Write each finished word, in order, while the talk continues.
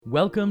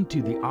Welcome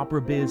to the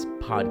Opera Biz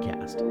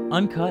podcast,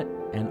 uncut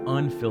and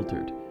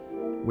unfiltered,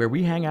 where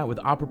we hang out with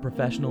opera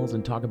professionals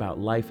and talk about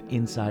life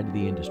inside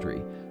the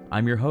industry.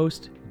 I'm your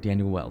host,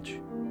 Daniel Welch. We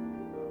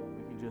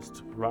can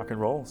just rock and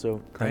roll.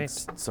 So Great.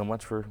 Thanks so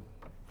much for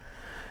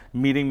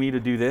meeting me to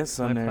do this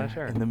My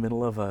pleasure. in the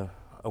middle of a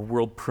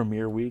world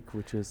premiere week,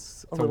 which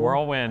is It's a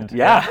whirlwind.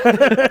 Yeah.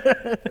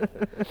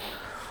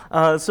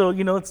 So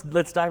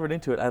let's dive right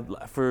into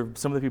it. For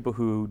some of the people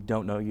who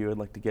don't know you, I'd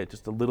like to get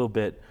just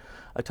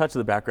a touch of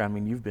the background. I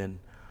mean, you've been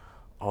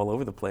all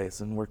over the place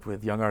and worked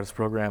with young artist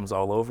programs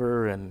all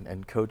over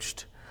and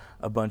coached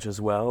a bunch as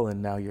well.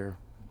 And now you're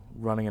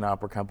running an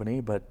opera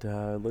company. But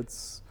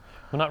let's.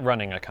 We're not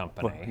running a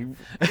company.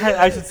 Well,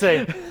 I should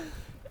say.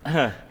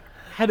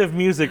 Head of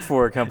music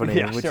for a company.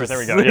 Yeah, which sure, is, there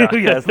we go. Yeah.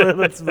 Yes,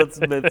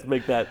 let's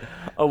make that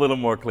a little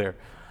more clear.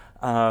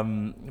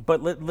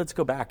 But let's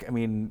go back. I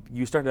mean,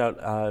 you started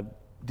out.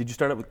 Did you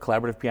start out with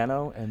collaborative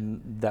piano,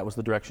 and that was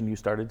the direction you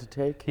started to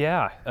take?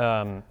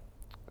 Yeah.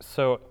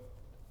 So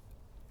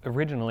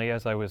originally,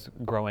 as I was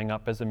growing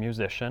up as a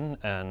musician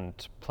and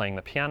playing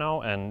the piano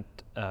and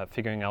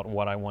figuring out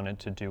what I wanted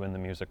to do in the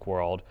music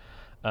world,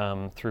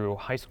 through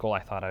high school,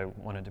 I thought I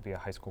wanted to be a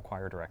high school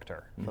choir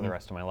director for the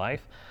rest of my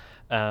life.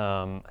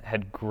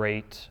 Had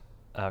great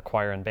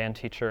choir and band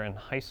teacher in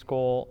high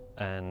school,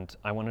 and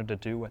I wanted to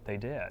do what they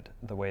did,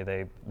 the way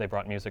they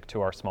brought music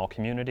to our small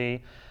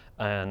community,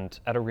 and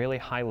at a really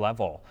high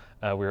level.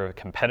 We were a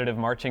competitive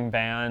marching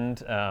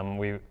band.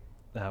 We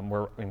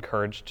were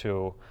encouraged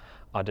to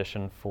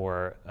audition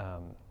for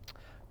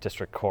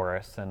district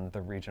chorus and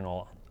the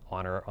regional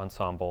honor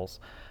ensembles.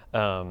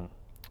 But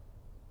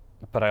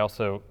I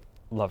also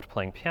loved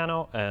playing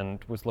piano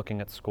and was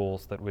looking at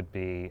schools that would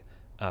be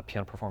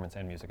piano performance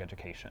and music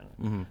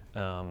education,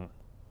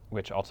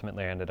 which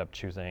ultimately I ended up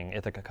choosing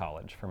Ithaca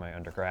College for my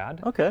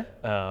undergrad. Okay.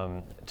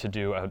 To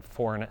do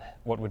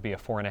what would be a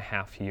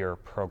 4.5-year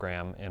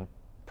program in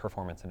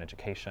performance and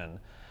education.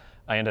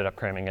 I ended up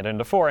cramming it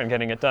into 4 and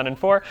getting it done in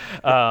 4.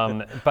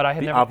 But I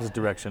had the opposite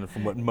direction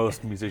from what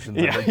most musicians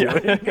are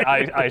doing.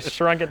 I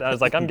shrunk it. I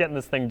was like, I'm getting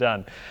this thing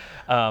done.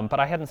 But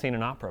I hadn't seen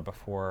an opera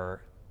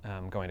before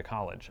going to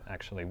college,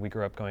 actually. We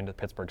grew up going to the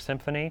Pittsburgh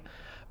Symphony,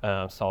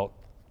 saw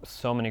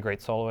so many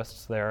great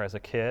soloists there as a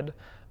kid,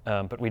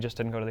 but we just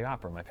didn't go to the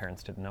opera. My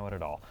parents didn't know it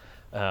at all.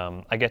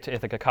 I get to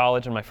Ithaca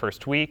College in my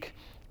first week,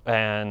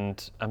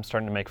 and I'm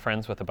starting to make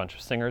friends with a bunch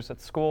of singers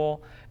at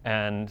school,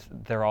 and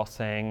they're all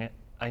saying,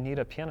 I need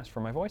a pianist for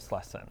my voice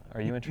lesson.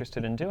 Are you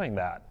interested in doing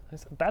that? I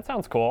said, that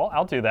sounds cool,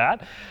 I'll do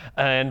that.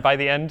 And by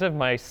the end of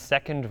my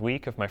second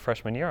week of my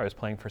freshman year, I was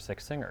playing for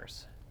 6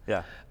 singers.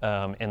 Yeah.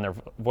 In their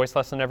voice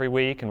lesson every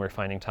week, and we were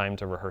finding time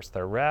to rehearse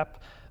their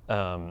rep.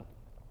 And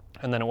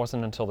then it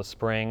wasn't until the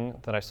spring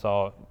that I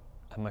saw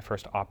my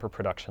first opera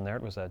production there.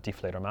 It was a Die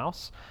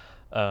Fledermaus.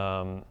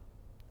 And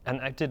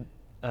I did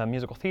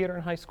musical theater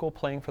in high school,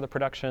 playing for the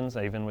productions.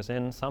 I even was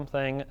in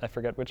something, I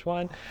forget which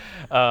one.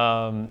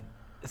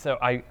 So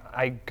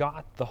I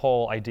got the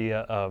whole idea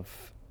of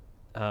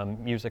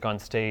music on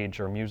stage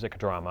or music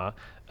drama,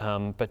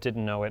 but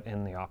didn't know it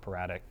in the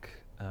operatic,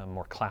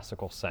 more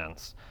classical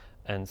sense.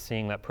 And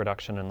seeing that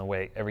production and the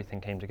way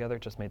everything came together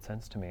just made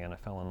sense to me, and I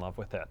fell in love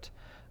with it.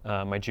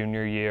 My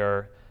junior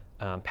year,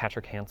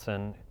 Patrick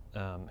Hansen,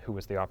 who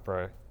was the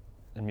opera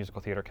and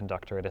musical theater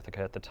conductor at Ithaca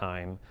at the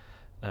time,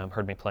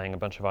 heard me playing a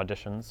bunch of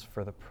auditions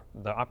for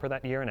the opera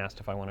that year and asked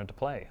if I wanted to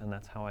play. And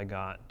that's how I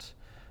got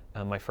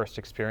my first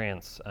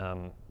experience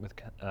with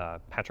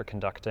Patrick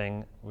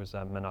conducting was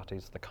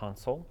Menotti's The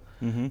Consul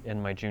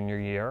in my junior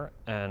year.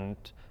 And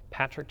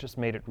Patrick just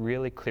made it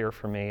really clear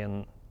for me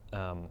in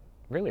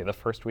really the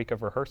first week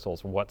of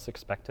rehearsals what's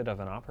expected of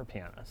an opera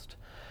pianist.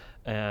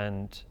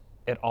 And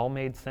it all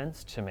made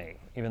sense to me,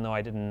 even though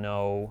I didn't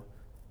know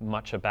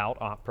much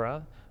about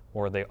opera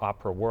or the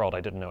opera world. I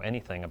didn't know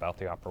anything about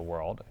the opera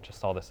world. I just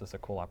saw this as a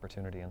cool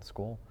opportunity in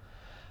school.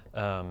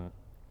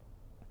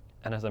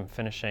 And as I'm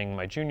finishing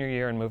my junior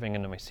year and moving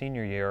into my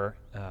senior year,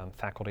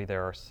 faculty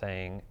there are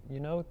saying,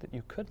 you know, that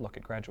you could look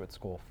at graduate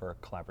school for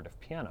collaborative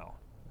piano.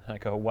 And I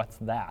go, what's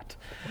that?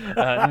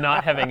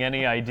 Not having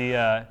any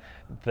idea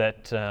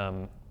that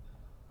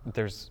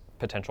there's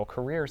potential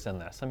careers in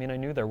this. I mean, I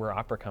knew there were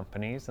opera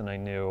companies, and I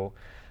knew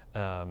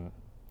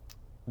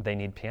they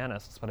need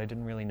pianists, but I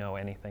didn't really know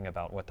anything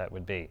about what that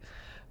would be.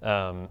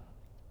 So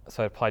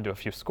I applied to a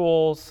few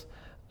schools,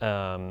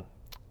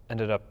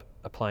 ended up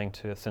applying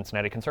to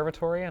Cincinnati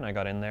Conservatory, and I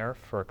got in there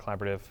for a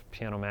collaborative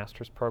piano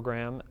master's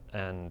program.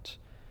 And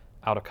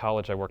out of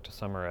college, I worked a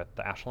summer at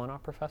the Ashland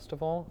Opera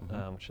Festival,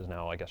 which is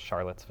now, I guess,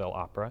 Charlottesville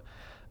Opera.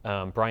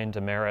 Brian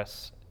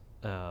Damaris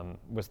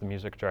was the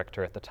music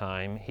director at the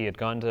time. He had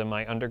gone to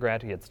my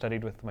undergrad. He had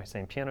studied with my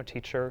same piano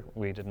teacher.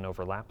 We didn't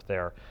overlap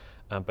there,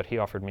 but he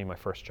offered me my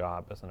first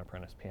job as an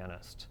apprentice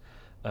pianist.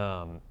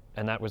 And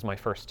that was my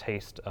first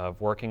taste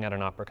of working at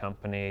an opera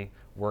company,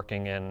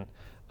 working in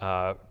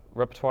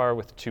repertoire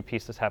with 2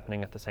 pieces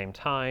happening at the same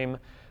time,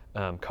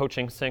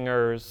 coaching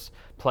singers,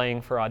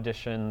 playing for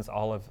auditions,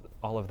 all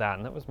of that.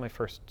 And that was my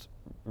first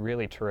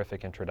really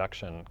terrific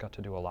introduction. Got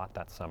to do a lot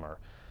that summer.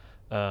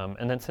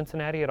 And then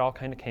Cincinnati, it all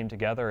kind of came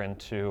together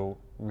into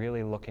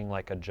really looking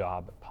like a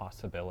job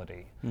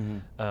possibility.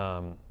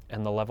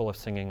 And the level of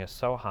singing is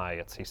so high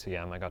at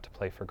CCM. I got to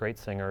play for great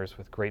singers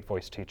with great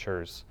voice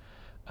teachers.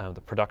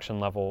 The production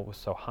level was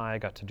so high. I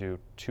got to do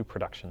 2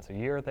 productions a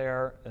year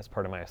there as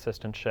part of my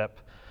assistantship.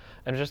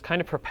 And just kind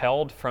of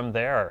propelled from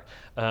there.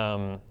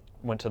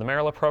 Went to the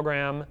MNOpera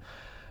program,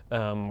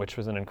 which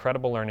was an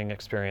incredible learning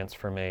experience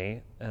for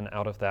me. And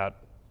out of that,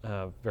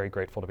 very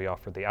grateful to be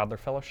offered the Adler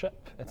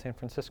Fellowship at San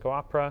Francisco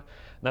Opera.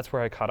 And that's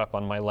where I caught up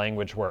on my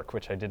language work,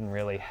 which I didn't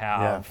really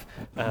have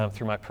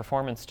through my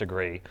performance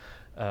degree.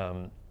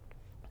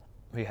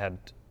 We had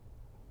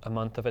a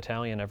month of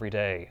Italian every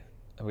day.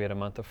 We had a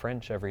month of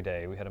French every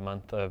day. We had a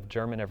month of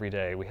German every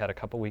day. We had a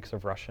couple weeks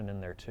of Russian in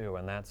there too.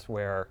 And that's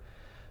where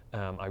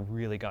I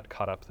really got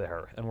caught up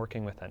there. And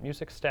working with that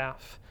music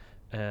staff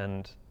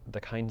and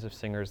the kinds of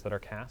singers that are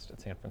cast at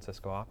San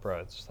Francisco Opera,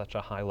 it's such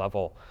a high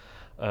level.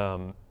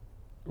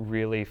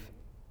 Really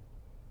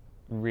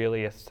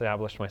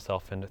established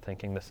myself into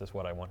thinking this is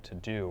what I want to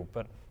do,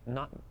 but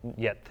not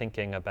yet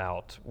thinking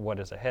about what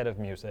is ahead of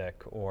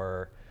music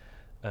or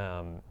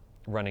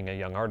running a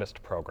young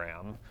artist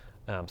program.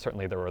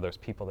 Certainly there were those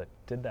people that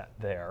did that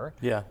there.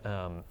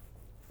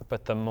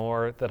 But the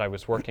more that I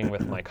was working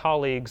with my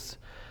colleagues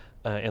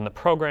in the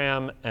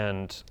program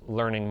and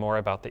learning more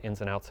about the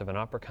ins and outs of an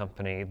opera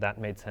company, that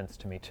made sense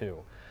to me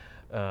too.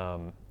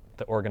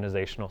 The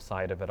organizational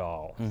side of it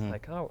all. It's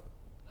like, oh,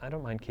 I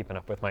don't mind keeping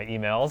up with my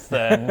emails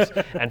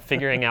and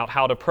figuring out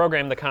how to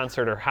program the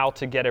concert or how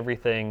to get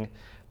everything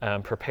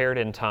prepared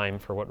in time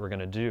for what we're going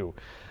to do.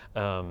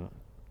 So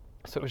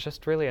it was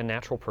just really a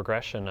natural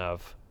progression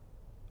of,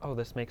 oh,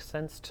 this makes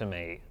sense to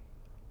me.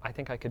 I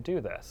think I could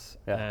do this.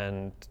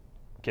 And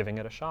giving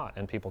it a shot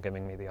and people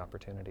giving me the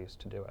opportunities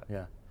to do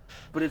it.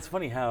 But it's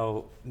funny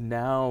how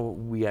now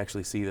we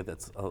actually see that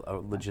that's a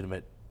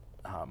legitimate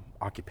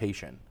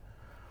occupation,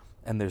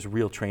 and there's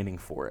real training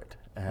for it.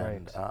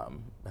 And,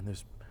 and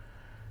there's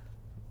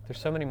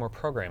so many more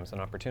programs and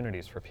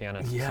opportunities for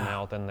pianists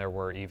now than there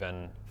were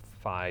even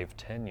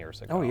 5-10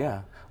 years ago. Oh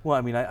yeah. Well,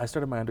 I mean, I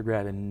started my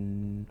undergrad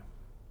in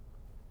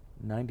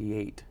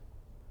 '98.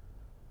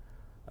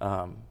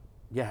 And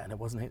it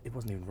wasn't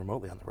even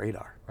remotely on the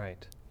radar.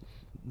 Right.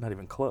 Not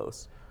even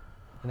close.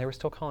 And they were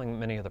still calling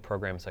many of the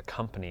programs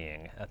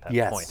accompanying at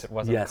that point. It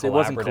wasn't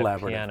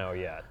collaborative piano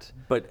yet.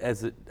 But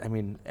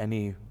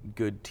any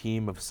good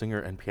team of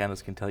singer and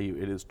pianists can tell you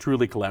it is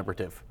truly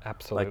collaborative.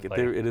 Absolutely. Like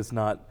it is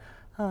not,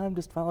 I'm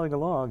just following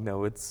along.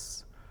 No,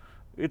 it's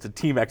a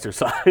team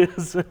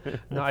exercise.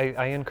 No,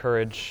 I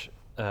encourage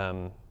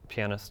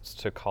pianists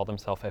to call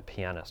themselves a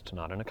pianist,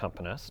 not an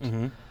accompanist.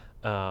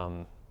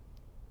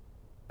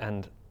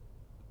 And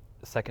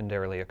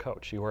secondarily, a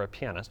coach. You are a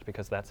pianist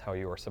because that's how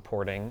you are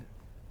supporting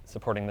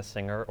the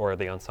singer or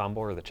the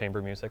ensemble or the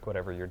chamber music,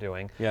 whatever you're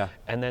doing.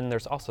 And then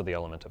there's also the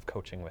element of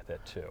coaching with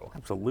it too.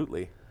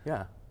 Absolutely,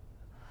 yeah.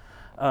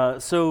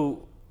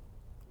 So,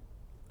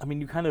 I mean,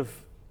 you kind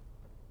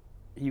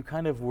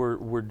of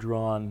were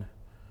drawn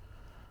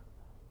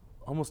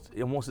almost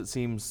it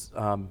seems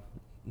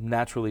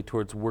naturally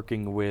towards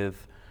working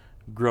with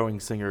growing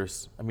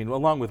singers. I mean,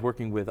 along with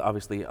working with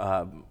obviously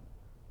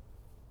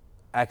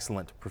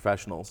excellent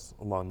professionals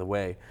along the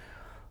way.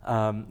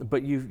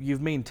 But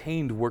you've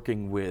maintained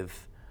working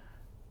with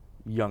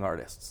young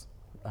artists.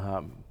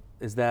 Do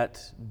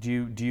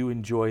you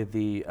enjoy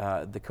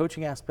the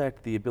coaching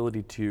aspect, the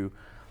ability to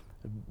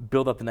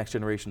build up the next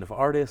generation of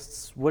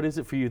artists? What is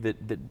it for you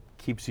that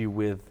keeps you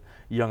with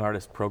young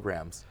artist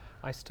programs?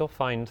 I still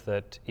find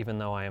that even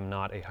though I am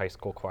not a high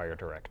school choir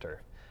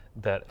director,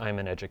 that I'm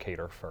an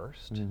educator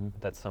first.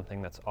 That's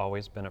something that's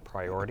always been a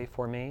priority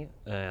for me,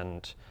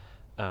 and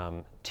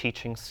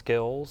teaching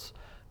skills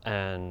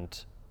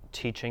and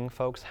teaching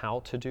folks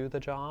how to do the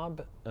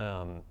job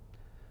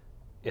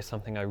is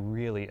something I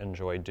really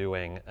enjoy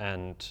doing.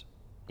 And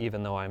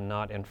even though I'm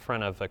not in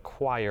front of a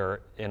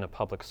choir in a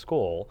public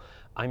school,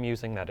 I'm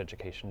using that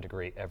education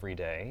degree every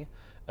day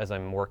as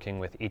I'm working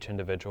with each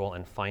individual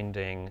and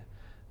finding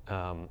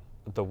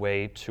the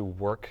way to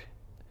work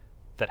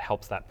that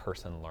helps that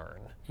person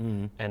learn.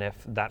 And if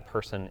that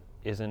person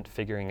isn't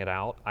figuring it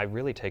out, I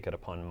really take it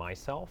upon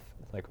myself.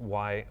 Like,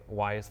 why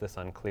is this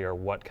unclear?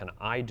 What can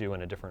I do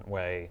in a different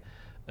way?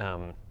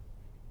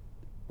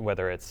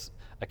 Whether it's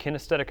a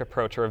kinesthetic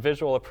approach or a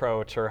visual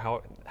approach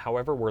or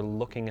however we're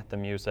looking at the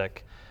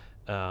music,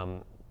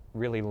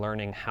 really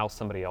learning how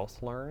somebody else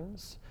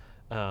learns.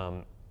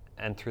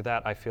 And through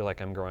that, I feel like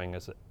I'm growing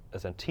as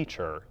a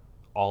teacher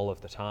all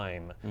of the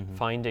time,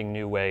 finding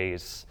new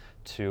ways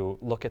to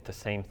look at the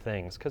same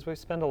things, because we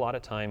spend a lot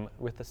of time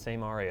with the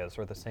same arias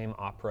or the same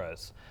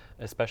operas,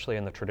 especially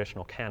in the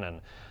traditional canon.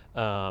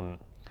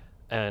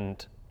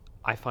 And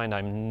I find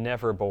I'm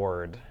never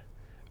bored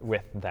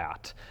with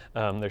that.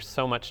 There's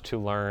so much to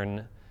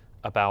learn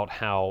about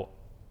how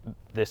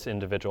this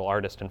individual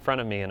artist in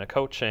front of me in a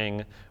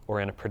coaching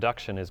or in a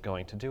production is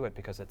going to do it,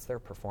 because it's their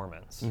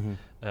performance.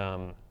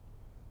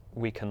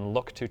 We can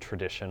look to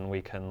tradition,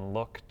 we can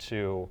look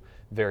to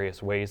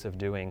various ways of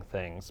doing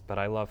things, but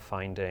I love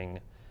finding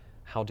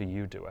how do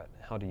you do it?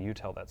 How do you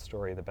tell that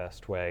story the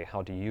best way?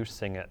 How do you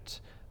sing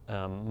it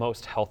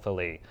most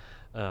healthily?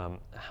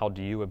 How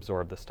do you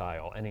absorb the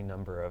style? Any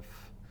number of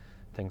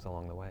things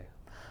along the way.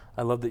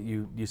 I love that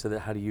you said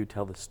that, how do you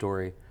tell the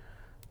story?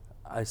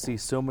 I see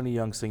so many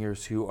young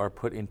singers who are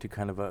put into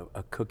kind of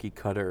a cookie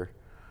cutter,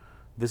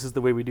 this is the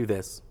way we do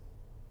this,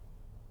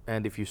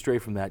 and if you stray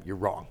from that, you're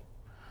wrong.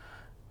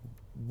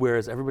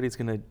 Whereas everybody's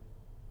going to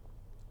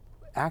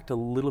act a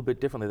little bit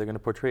differently. They're going to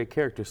portray a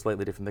character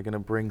slightly different. They're going to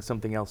bring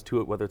something else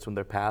to it, whether it's from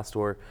their past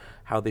or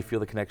how they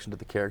feel the connection to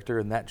the character,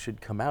 and that should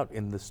come out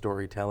in the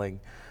storytelling.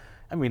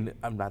 I mean,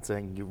 I'm not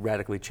saying you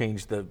radically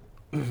change the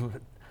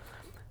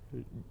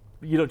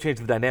you don't change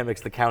the dynamics,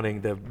 the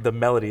counting, the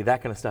melody,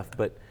 that kind of stuff,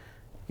 but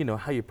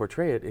how you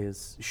portray it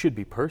should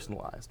be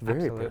personalized, very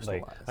Absolutely.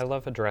 personalized. I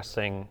love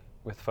addressing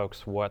with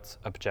folks what's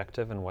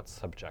objective and what's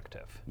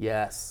subjective.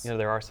 Yes.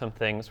 There are some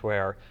things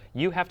where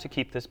you have to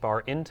keep this bar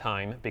in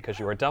time because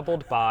you are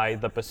doubled by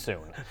the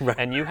bassoon. Right.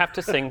 And you have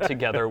to sing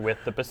together with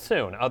the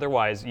bassoon.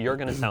 Otherwise, you're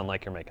going to sound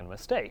like you're making a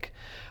mistake.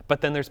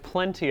 But then there's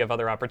plenty of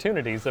other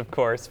opportunities, of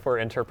course, for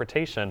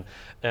interpretation,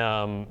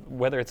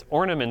 whether it's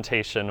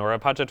ornamentation or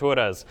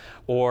appoggiaturas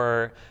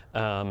or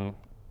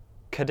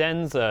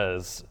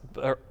cadenzas,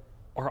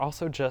 or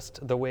also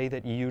just the way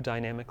that you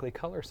dynamically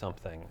color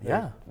something.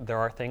 Yeah. There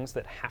are things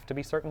that have to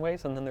be certain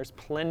ways, and then there's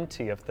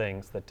plenty of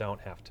things that don't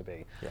have to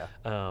be.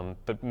 Yeah.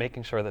 But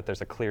making sure that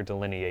there's a clear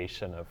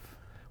delineation of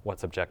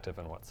what's objective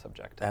and what's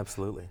subjective.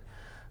 Absolutely.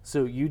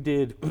 So you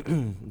did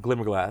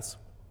Glimmerglass,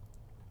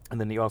 and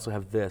then you also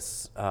have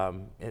this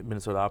at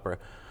Minnesota Opera.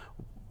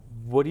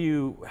 How do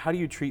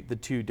you treat the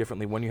two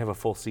differently when you have a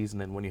full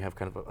season and when you have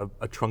kind of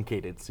a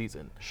truncated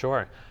season?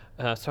 Sure.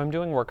 So I'm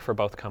doing work for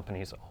both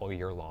companies all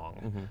year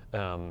long.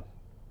 Mm-hmm.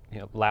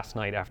 Last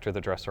night after the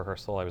dress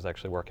rehearsal, I was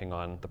actually working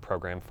on the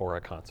program for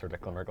a concert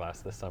at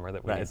Glimmerglass this summer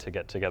that we need to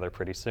get together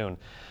pretty soon.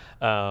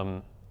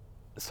 So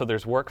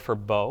there's work for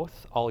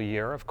both all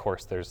year. Of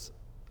course, there's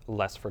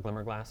less for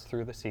Glimmerglass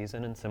through the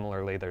season, and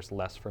similarly, there's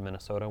less for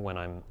Minnesota when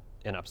I'm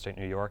in upstate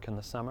New York in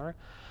the summer.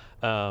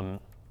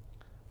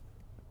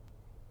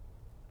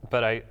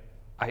 But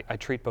I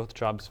treat both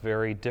jobs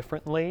very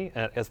differently,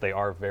 as they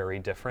are very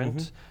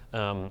different.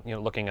 Mm-hmm.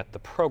 Looking at the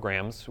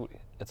programs,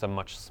 it's a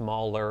much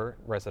smaller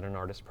resident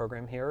artist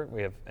program here.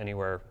 We have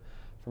anywhere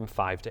from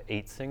 5 to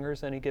 8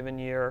 singers any given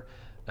year,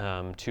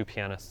 2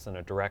 pianists and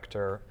a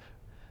director.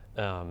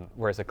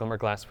 Whereas at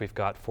Glimmerglass, we've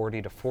got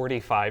 40 to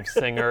 45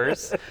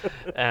 singers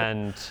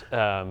and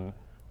 2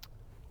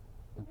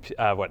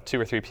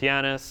 or 3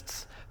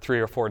 pianists, 3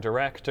 or 4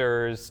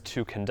 directors,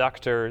 2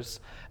 conductors,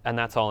 and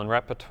that's all in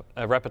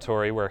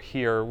repertory, where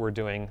here we're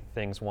doing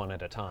things one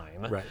at a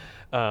time. Right.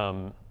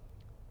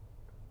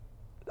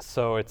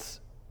 So it's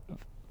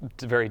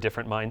very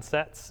different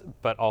mindsets,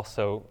 but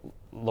also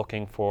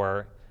looking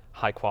for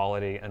high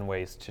quality and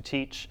ways to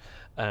teach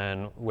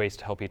and ways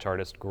to help each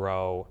artist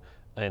grow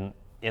in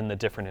the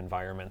different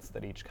environments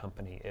that each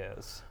company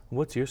is.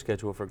 What's your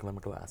schedule for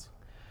Glimmerglass?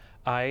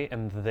 I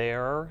am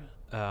there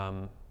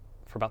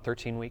for about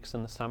 13 weeks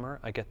in the summer.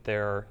 I get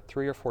there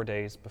 3 or 4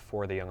 days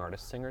before the young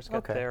artist singers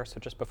get there, so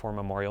just before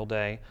Memorial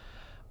Day.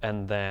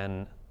 And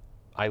then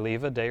I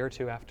leave a day or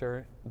 2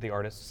 after the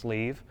artists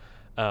leave.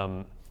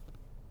 And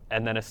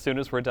then as soon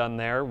as we're done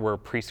there, we're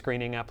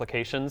pre-screening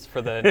applications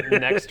for the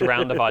next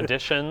round of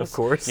auditions. Of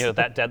course.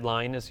 That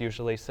deadline is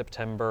usually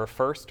September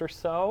 1st or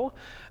so,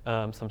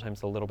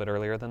 sometimes a little bit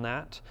earlier than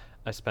that.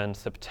 I spend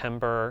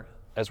September,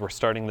 as we're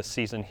starting the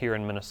season here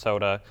in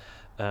Minnesota,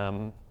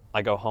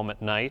 I go home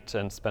at night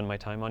and spend my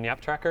time on Yap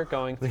Tracker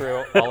going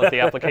through all of the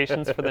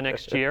applications for the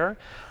next year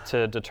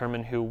to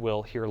determine who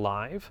will hear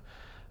live.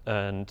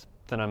 And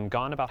then I'm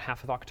gone about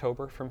half of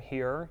October from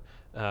here.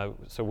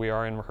 So we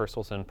are in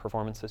rehearsals and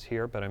performances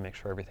here, but I make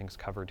sure everything's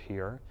covered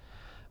here.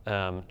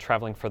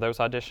 Traveling for those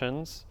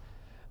auditions.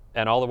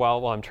 And all the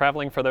while I'm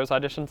traveling for those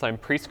auditions, I'm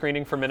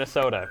pre-screening for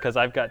Minnesota because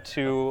I've got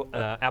 2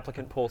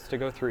 applicant pools to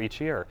go through each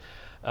year.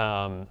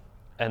 And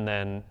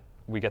then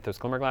we get those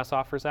Glimmerglass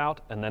offers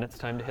out, and then it's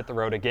time to hit the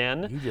road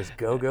again. You just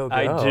go.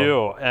 I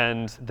do,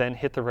 and then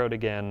hit the road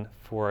again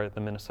for the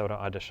Minnesota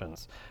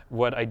auditions.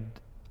 What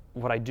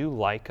I do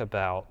like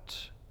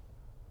about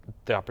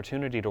the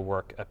opportunity to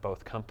work at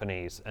both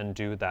companies and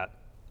do that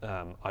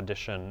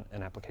audition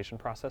and application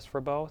process for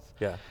both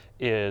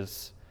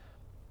is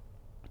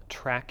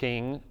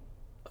tracking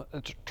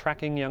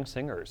young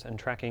singers and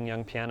tracking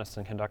young pianists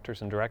and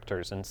conductors and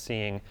directors and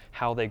seeing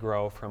how they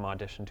grow from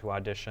audition to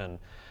audition,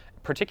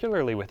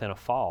 particularly within a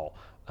fall,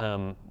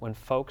 when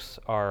folks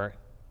are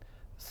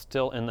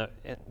still in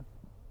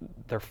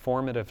their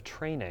formative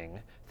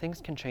training,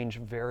 things can change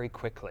very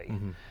quickly.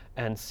 Mm-hmm.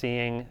 And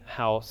seeing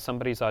how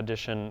somebody's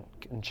audition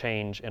can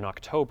change in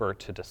October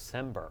to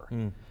December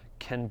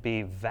can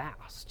be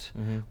vast,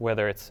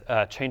 whether it's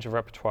a change of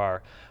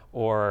repertoire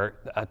or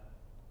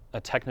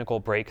a technical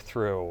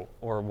breakthrough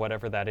or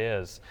whatever that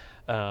is.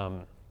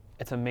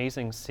 It's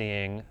amazing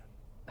seeing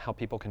how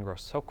people can grow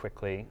so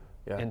quickly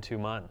in 2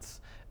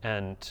 months.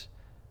 And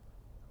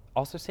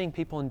also seeing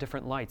people in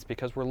different lights,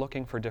 because we're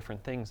looking for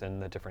different things in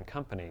the different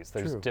companies.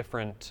 There's True.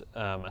 different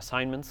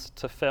assignments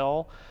to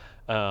fill.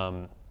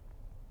 And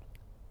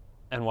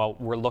while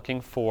we're looking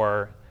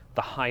for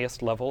the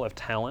highest level of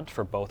talent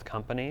for both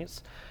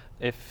companies,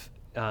 if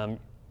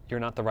you're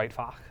not the right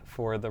fach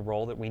for the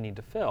role that we need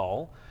to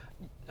fill,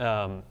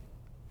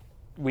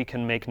 we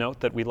can make note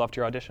that we loved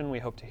your audition, we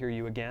hope to hear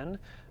you again,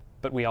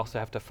 but we also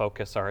have to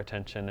focus our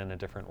attention in a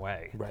different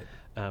way,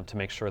 Right. to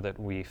make sure that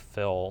we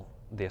fill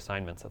the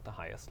assignments at the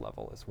highest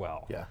level as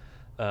well. Yeah.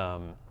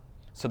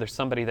 So there's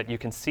somebody that you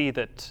can see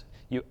that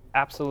you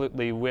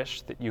absolutely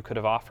wish that you could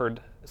have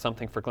offered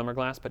something for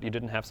Glimmerglass, but you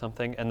didn't have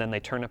something, and then they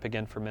turn up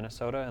again for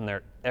Minnesota, and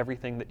they're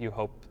everything that you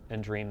hope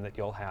and dream that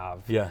you'll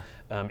have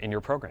in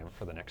your program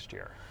for the next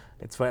year.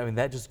 It's funny. I mean,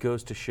 that just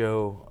goes to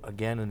show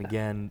again and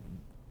again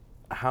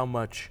how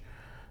much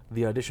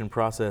the audition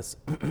process,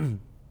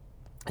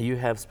 you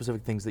have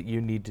specific things that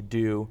you need to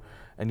do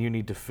and you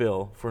need to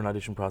fill for an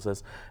audition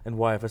process, and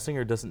why if a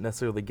singer doesn't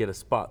necessarily get a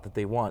spot that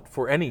they want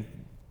for any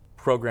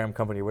program,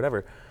 company, or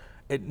whatever,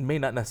 it may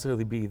not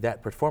necessarily be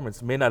that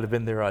performance. It may not have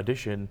been their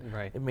audition.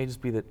 Right. It may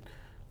just be that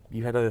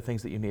you had other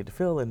things that you needed to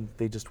fill and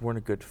they just weren't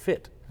a good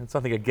fit. It's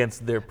nothing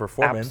against their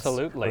performance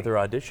Absolutely. or their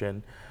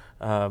audition.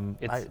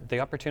 The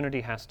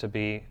opportunity has to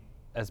be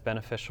as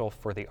beneficial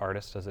for the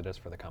artist as it is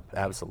for the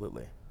company.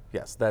 Absolutely.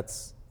 Yes,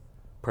 that's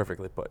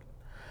perfectly put.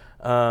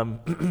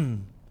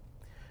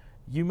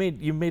 You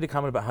made a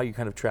comment about how you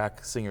kind of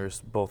track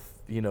singers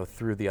both,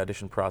 through the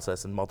audition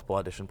process and multiple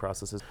audition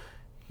processes.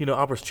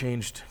 Opera's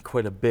changed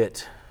quite a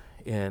bit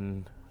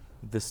in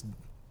this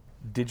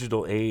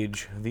digital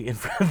age, the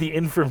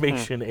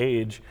information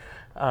age.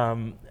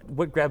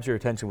 What grabs your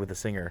attention with a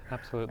singer?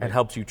 Absolutely. And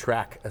helps you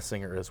track a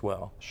singer as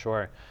well?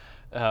 Sure.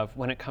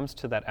 When it comes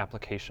to that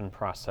application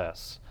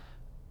process,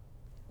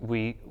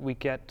 we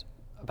get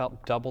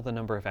about double the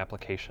number of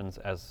applications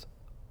as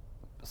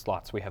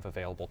slots we have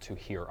available to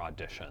hear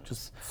auditions.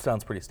 Just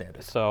sounds pretty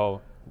standard.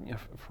 So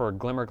for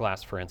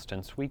Glimmerglass, for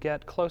instance, we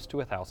get close to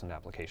 1,000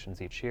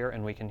 applications each year,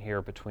 and we can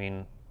hear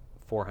between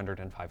 400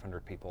 and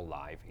 500 people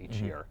live each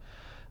year.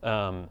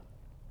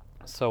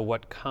 So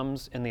what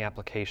comes in the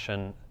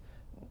application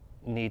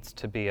needs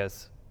to be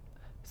as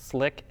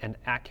slick and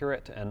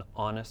accurate and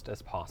honest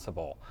as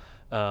possible.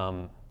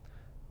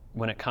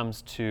 When it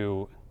comes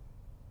to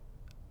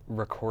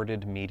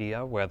recorded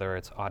media, whether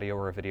it's audio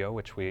or video,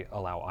 which we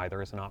allow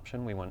either as an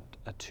option, we want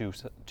two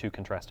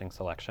contrasting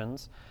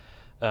selections.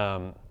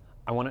 I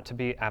want it to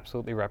be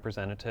absolutely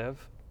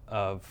representative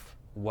of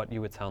what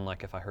you would sound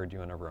like if I heard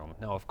you in a room.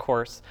 Now, of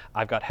course,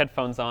 I've got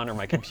headphones on or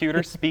my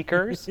computer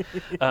speakers,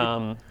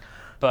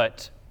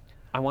 but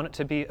I want it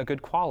to be a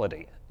good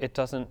quality. That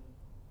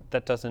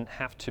doesn't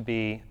have to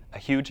be a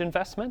huge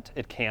investment.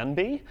 It can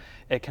be.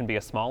 It can be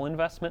a small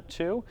investment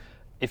too.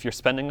 If you're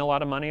spending a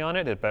lot of money on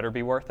it, it better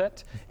be worth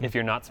it. If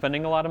you're not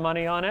spending a lot of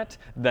money on it,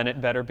 then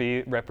it better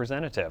be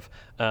representative.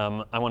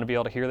 I want to be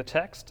able to hear the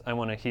text. I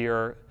want to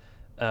hear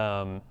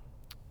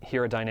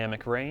a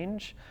dynamic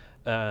range,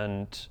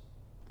 and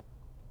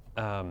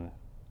I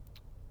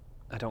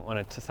don't want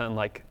it to sound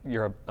like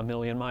you're a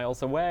million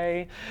miles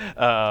away.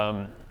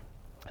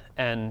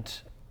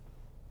 And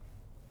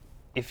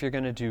if you're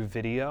going to do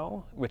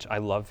video, which I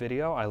love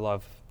video, I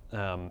love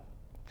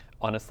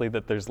honestly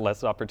that there's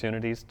less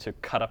opportunities to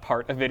cut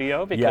apart a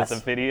video because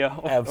of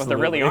video. Absolutely. There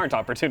really aren't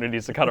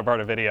opportunities to cut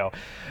apart a video.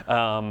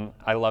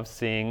 I love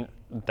seeing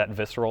that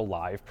visceral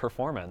live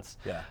performance.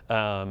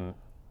 Yeah.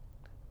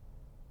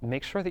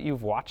 Make sure that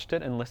you've watched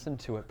it and listened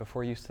to it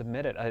before you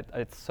submit it.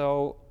 It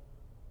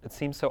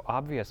seems so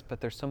obvious, but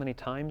there's so many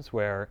times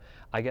where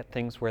I get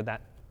things where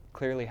that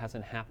clearly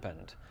hasn't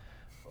happened,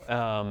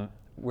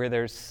 where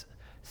there's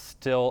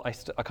still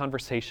a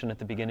conversation at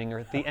the beginning or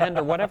at the end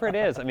or whatever it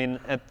is. I mean,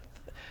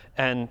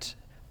 and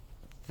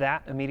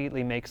that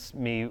immediately makes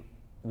me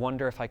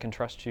wonder if I can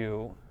trust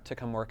you to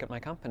come work at my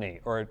company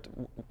or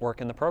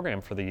work in the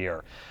program for the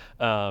year.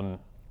 So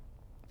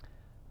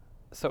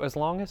as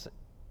long as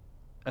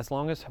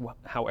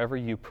however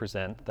you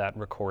present that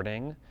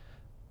recording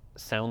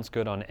sounds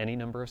good on any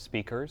number of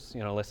speakers,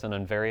 listen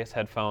on various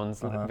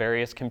headphones,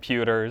 various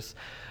computers,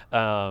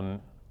 then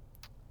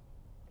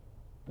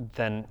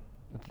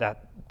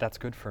that's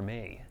good for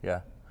me.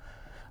 Yeah.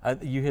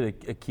 You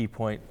hit a key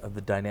point of the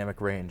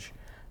dynamic range,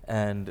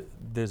 and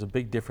there's a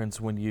big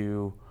difference when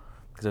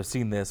because I've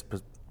seen this,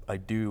 because I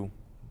do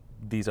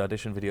these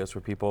audition videos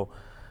for people.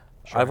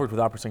 Sure. I've worked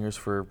with opera singers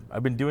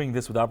I've been doing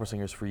this with opera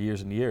singers for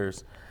years and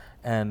years,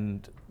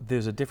 and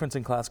there's a difference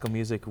in classical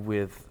music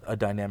with a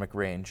dynamic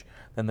range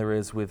than there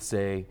is with,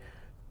 say,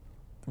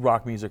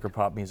 rock music or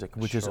pop music,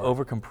 which is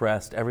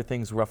overcompressed.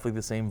 Everything's roughly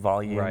the same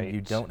volume. Right.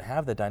 You don't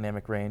have the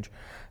dynamic range.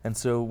 And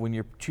so when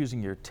you're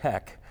choosing your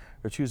tech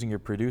or choosing your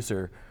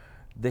producer,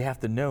 they have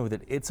to know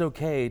that it's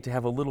okay to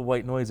have a little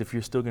white noise if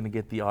you're still going to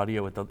get the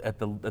audio at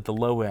the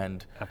low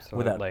end.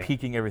 Absolutely. Without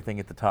peaking everything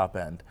at the top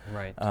end.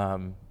 Right.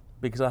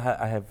 Because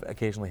I have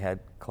occasionally had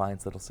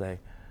clients that'll say,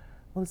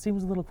 well, it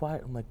seems a little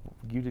quiet. I'm like,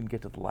 you didn't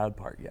get to the loud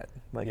part yet.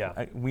 Like,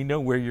 yeah. We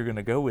know where you're going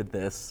to go with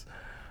this,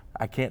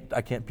 I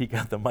can't peek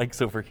out the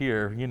mics over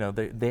here. You know,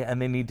 they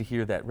need to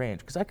hear that range,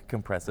 because I could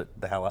compress it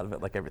the hell out of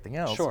it like everything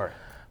else. Sure.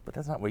 But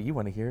that's not what you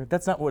want to hear.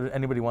 That's not what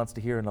anybody wants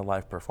to hear in a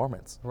live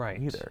performance.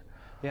 Right. Either.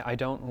 Yeah, I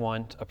don't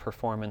want a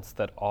performance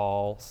that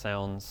all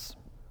sounds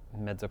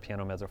mezzo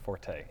piano, mezzo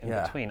forte in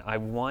between. I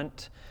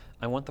want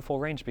the full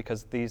range,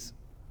 because these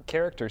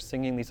characters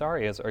singing these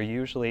arias are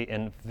usually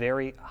in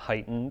very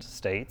heightened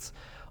states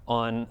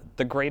on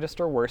the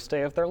greatest or worst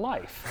day of their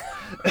life,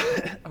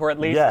 or at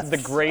least the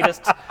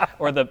greatest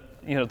or the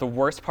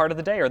worst part of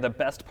the day or the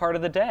best part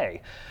of the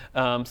day.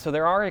 So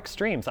there are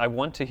extremes. I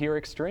want to hear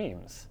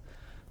extremes,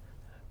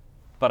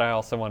 but I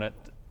also want it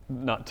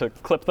not to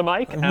clip the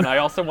mic, and I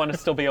also want to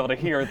still be able to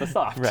hear the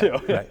soft too.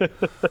 Right.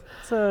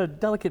 It's a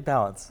delicate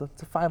balance.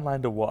 It's a fine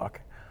line to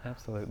walk.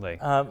 Absolutely.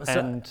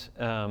 Then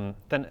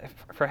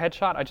for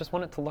headshot, I just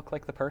want it to look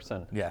like the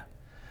person. Yeah.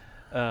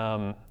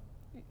 I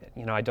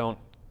don't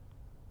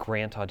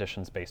grant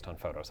auditions based on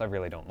photos. I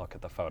really don't look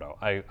at the photo.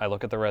 I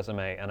look at the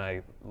resume and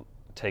I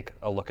take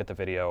a look at the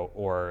video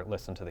or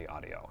listen to the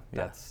audio.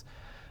 Yeah. That's,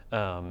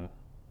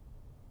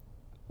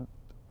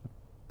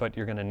 but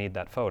you're going to need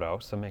that photo,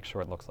 so make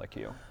sure it looks like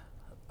you.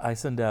 I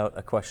send out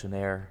a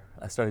questionnaire.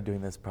 I started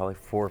doing this probably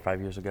 4 or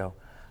 5 years ago.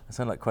 I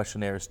send out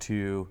questionnaires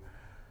to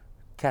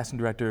casting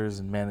directors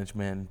and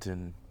management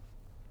and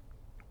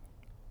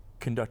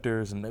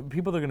conductors and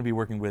people that are going to be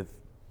working with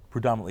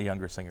predominantly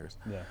younger singers.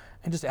 Yeah.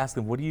 And just ask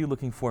them, what are you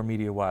looking for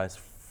media-wise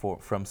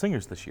from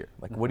singers this year?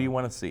 Like, what do you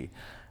want to see?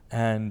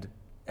 And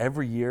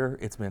every year,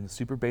 it's been a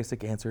super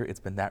basic answer. It's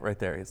been that right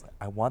there. It's like,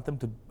 I want them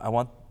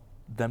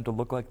to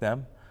look like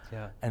them.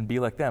 Yeah. And be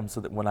like them,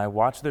 so that when I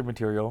watch their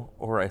material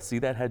or I see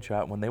that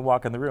headshot, when they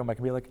walk in the room, I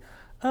can be like,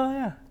 oh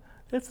yeah,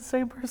 it's the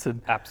same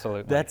person.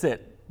 Absolutely. That's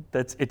it.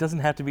 It doesn't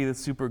have to be this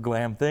super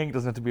glam thing. It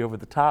doesn't have to be over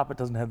the top. It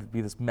doesn't have to be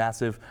this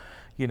massive,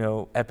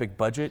 epic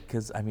budget,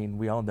 because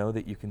we all know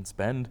that you can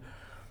spend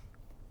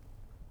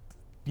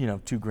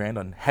 $2,000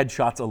 on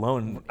headshots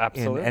alone.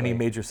 Absolutely. In any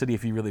major city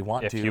if you really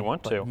want to. If you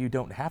want to. You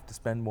don't have to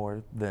spend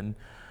more than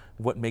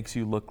what makes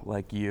you look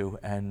like you,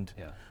 and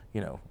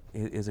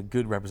is a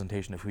good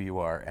representation of who you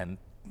are, and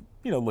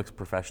looks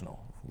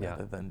professional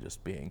rather than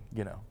just being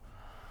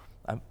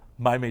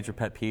my major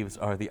pet peeves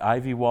are the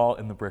ivy wall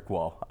and the brick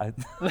wall.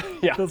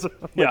 Those are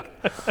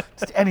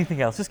just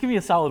anything else. Just give me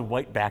a solid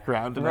white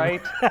background, and I'm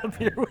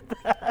happier with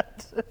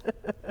that.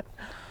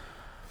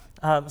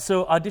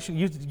 So audition,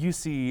 you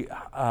see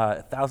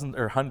thousands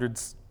or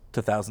hundreds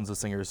to thousands of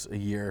singers a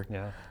year.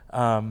 Yeah.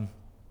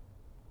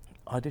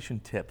 Audition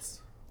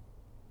tips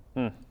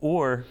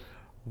or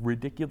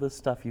ridiculous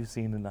stuff you've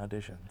seen in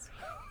auditions.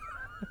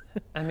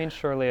 I mean,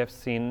 surely I've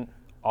seen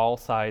all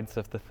sides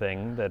of the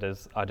thing that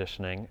is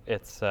auditioning.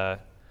 It's a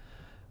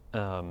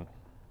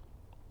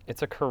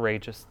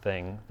courageous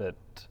thing that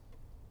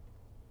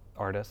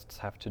artists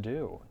have to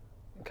do.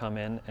 Come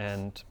in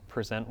and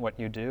present what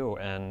you do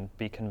and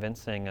be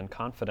convincing and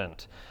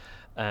confident.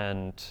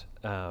 And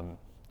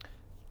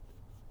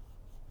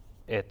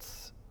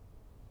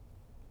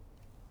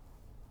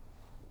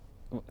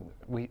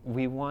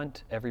we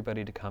want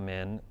everybody to come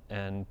in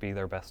and be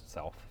their best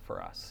self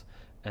for us.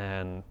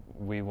 And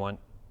we want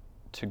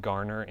to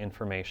garner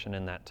information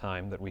in that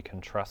time that we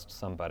can trust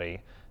somebody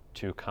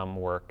to come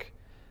work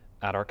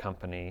at our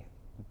company,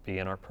 be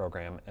in our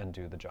program, and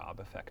do the job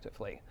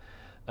effectively.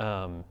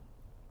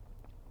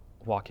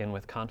 Walk in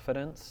with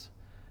confidence,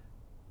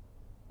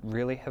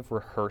 really have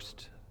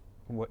rehearsed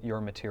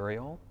your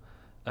material,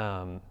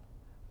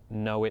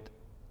 know it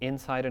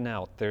inside and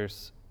out.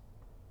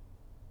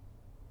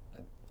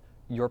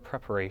 Your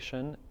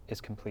preparation is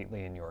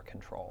completely in your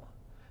control.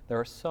 There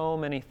are so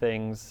many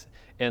things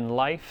in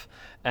life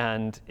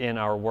and in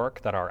our work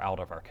that are out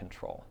of our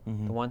control.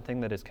 Mm-hmm. The one thing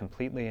that is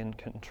completely in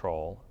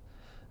control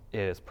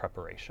is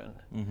preparation.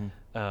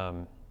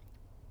 Mm-hmm.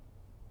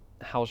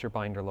 How's your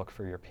binder look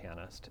for your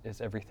pianist? Is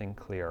everything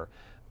clear?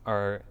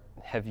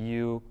 Have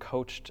you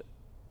coached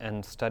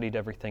and studied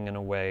everything in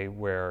a way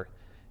where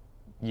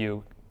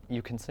you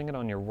can sing it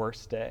on your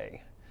worst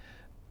day?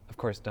 Of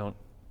course, don't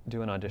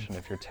do an audition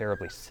if you're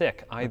terribly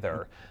sick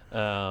either.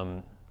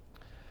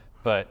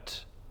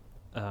 But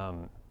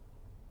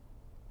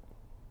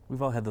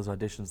we've all had those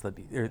auditions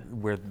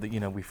where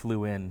we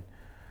flew in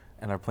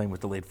and our plane was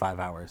delayed 5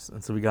 hours,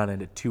 and so we got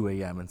in at 2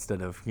 a.m.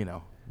 instead of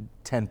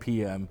 10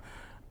 p.m.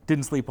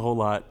 Didn't sleep a whole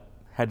lot.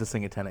 Had to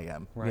sing at 10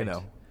 a.m. Right.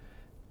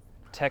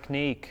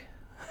 Technique.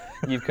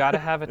 You've got to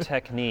have a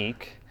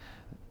technique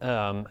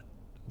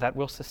that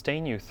will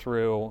sustain you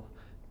through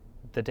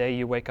the day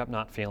you wake up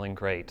not feeling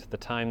great, the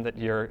time that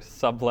your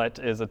sublet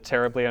is a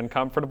terribly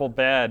uncomfortable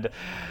bed,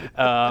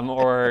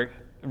 or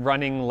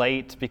running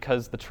late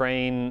because the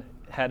train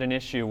had an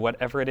issue,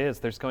 whatever it is.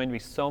 There's going to be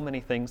so many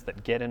things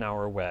that get in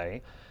our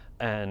way.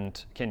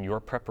 And again, your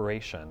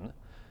preparation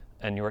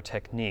and your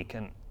technique.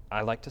 And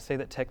I like to say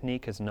that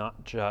technique is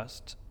not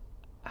just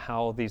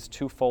how these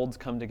two folds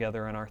come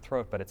together in our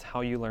throat, but it's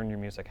how you learn your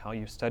music, how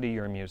you study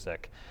your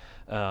music,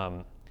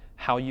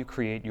 how you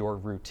create your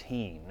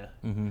routine.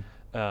 Mm-hmm.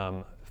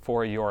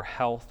 for your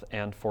health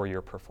and for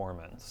your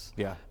performance.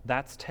 Yeah.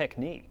 That's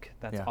technique.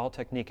 That's Yeah. all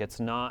technique. It's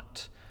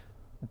not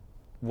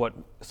what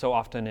so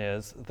often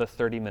is the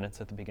 30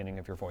 minutes at the beginning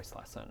of your voice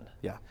lesson.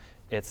 Yeah.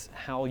 It's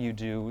how you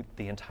do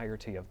the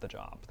entirety of the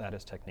job. That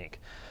is technique.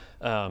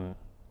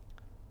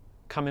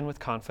 Come in with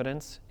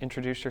confidence,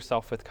 introduce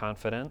yourself with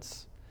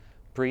confidence,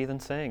 breathe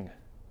and sing,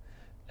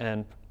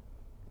 and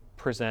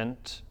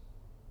present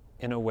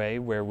in a way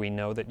where we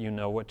know that you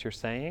know what you're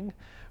saying,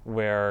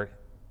 where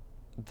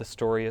the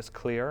story is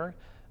clear,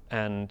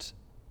 and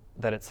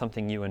that it's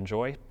something you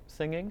enjoy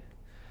singing,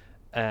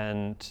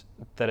 and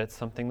that it's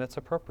something that's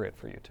appropriate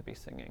for you to be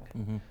singing.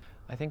 Mm-hmm.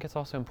 I think it's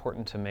also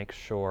important to make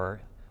sure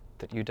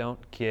that you don't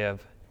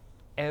give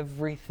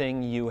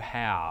everything you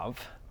have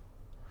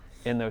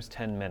in those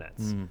 10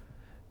 minutes. Mm.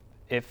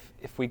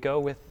 If we go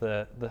with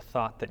the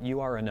thought that you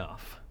are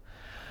enough,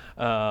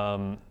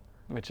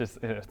 which is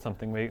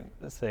something we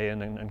say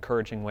in an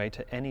encouraging way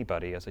to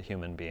anybody as a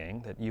human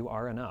being, that you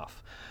are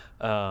enough,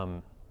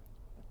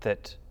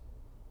 that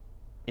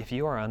if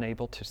you are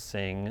unable to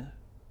sing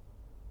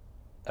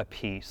a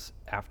piece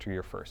after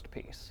your first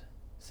piece,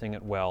 sing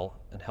it well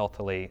and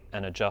healthily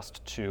and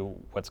adjust to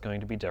what's going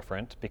to be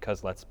different,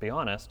 because let's be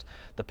honest,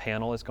 the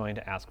panel is going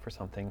to ask for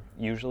something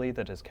usually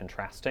that is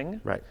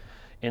contrasting, Right.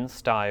 in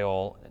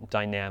style,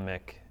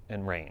 dynamic,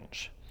 and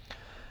range.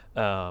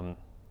 That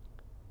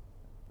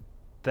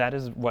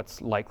is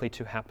what's likely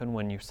to happen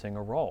when you sing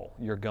a role.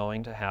 You're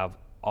going to have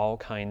all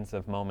kinds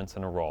of moments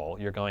in a role.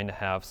 You're going to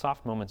have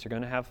soft moments, you're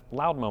going to have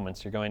loud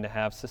moments, you're going to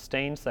have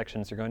sustained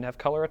sections, you're going to have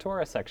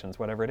coloratura sections,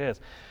 whatever it is,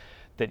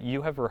 that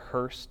you have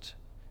rehearsed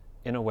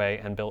in a way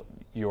and built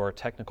your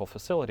technical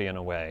facility in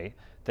a way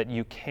that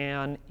you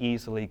can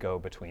easily go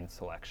between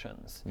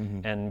selections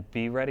and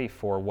be ready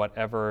for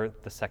whatever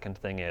the second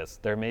thing is.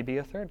 There may be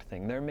a third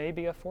thing, there may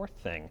be a fourth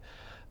thing.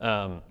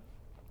 And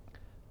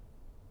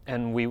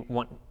we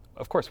want,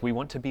 of course, we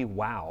want to be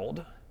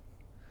wowed.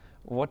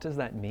 What does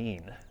that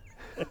mean?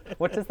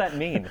 What does that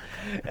mean?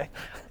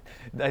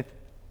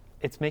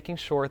 It's making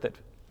sure that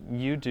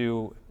you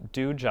do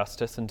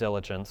justice and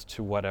diligence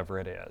to whatever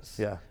it is.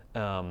 Yeah.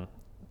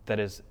 That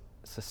is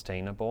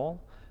sustainable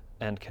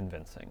and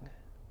convincing.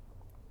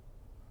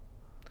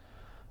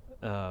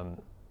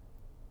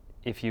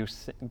 If you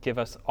give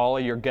us all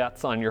of your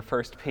guts on your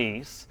first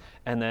piece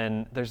and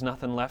then there's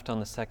nothing left on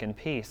the second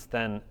piece,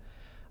 then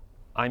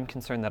I'm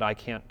concerned that I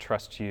can't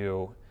trust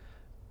you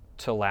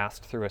to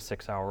last through a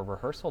 6-hour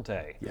rehearsal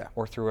day, Yeah.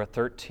 or through a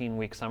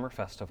 13-week summer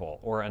festival,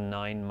 or a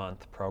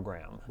 9-month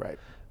program. Right.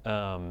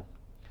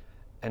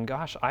 And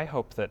gosh, I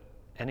hope that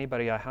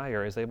anybody I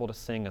hire is able to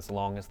sing as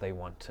long as they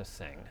want to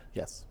sing,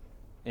 Yes.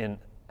 in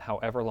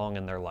however long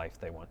in their life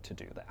they want to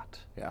do that.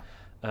 Yeah.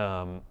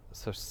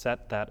 So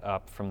set that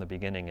up from the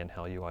beginning in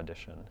how you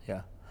audition.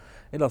 Yeah.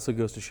 It also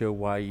goes to show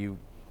why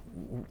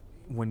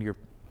when you're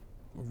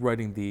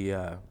writing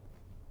the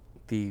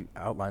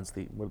outlines,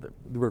 the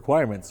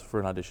requirements for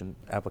an audition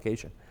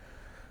application,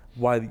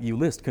 why you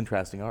list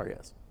contrasting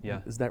arias.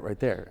 Yeah. Is that right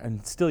there?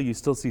 And you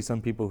still see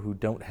some people who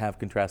don't have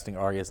contrasting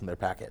arias in their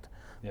packet.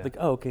 Yeah. Like,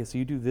 oh, okay, so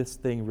you do this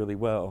thing really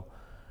well.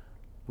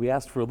 We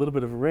asked for a little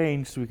bit of a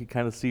range so we could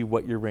kind of see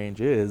what your range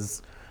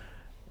is.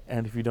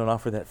 And if you don't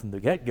offer that from the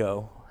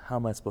get-go, how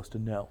am I supposed to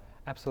know?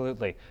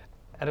 Absolutely.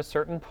 At a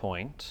certain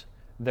point,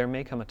 there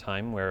may come a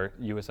time where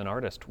you as an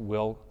artist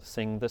will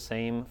sing the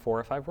same 4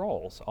 or 5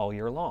 roles all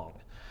year long.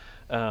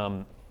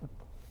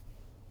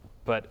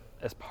 But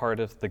as part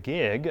of the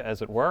gig,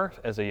 as it were,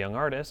 as a young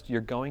artist,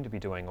 you're going to be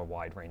doing a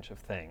wide range of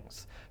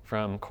things,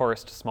 from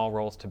chorus to small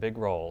roles to big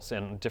roles,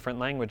 in different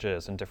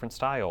languages and different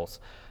styles.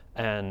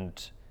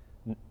 And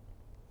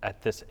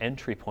at this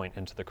entry point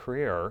into the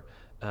career,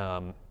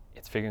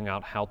 it's figuring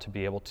out how to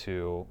be able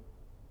to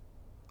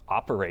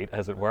operate,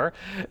 as it were,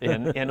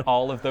 in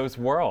all of those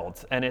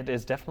worlds. And it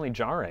is definitely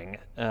jarring.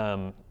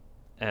 And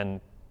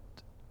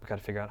we've got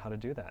to figure out how to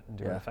do that and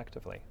do it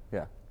effectively.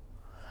 Yeah.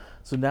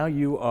 So now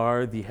you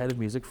are the head of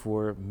music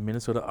for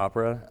Minnesota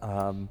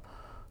Opera.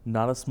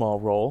 Not a small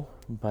role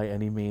by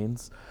any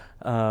means.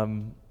 A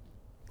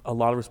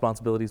lot of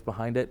responsibilities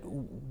behind it.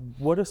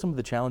 What are some of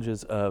the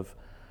challenges of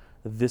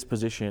this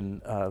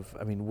position?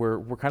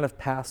 We're kind of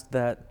past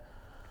that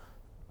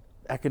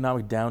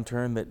economic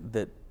downturn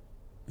that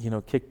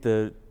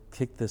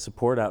kicked the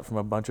support out from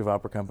a bunch of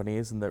opera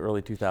companies in the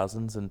early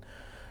 2000s, and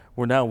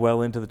we're now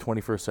well into the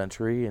 21st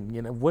century.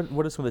 And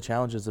what are some of the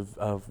challenges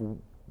of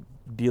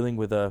dealing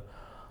with a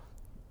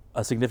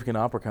significant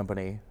opera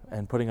company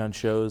and putting on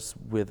shows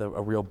with a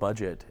real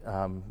budget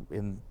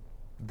in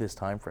this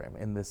time frame,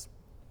 in this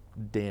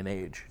day and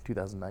age,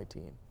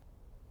 2019?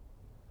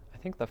 I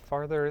think the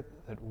farther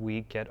that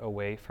we get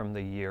away from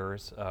the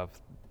years of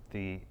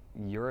the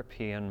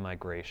European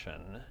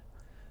migration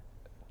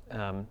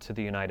to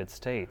the United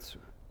States,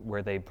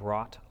 where they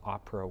brought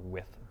opera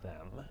with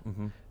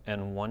them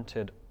and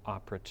wanted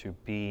opera to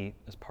be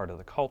as part of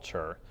the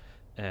culture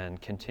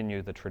and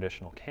continue the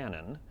traditional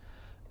canon,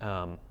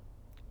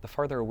 the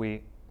farther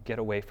we get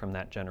away from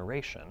that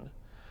generation,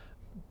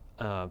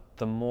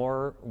 the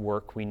more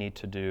work we need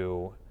to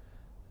do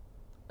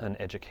in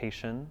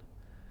education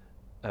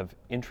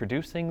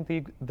introducing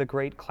the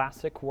great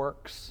classic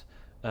works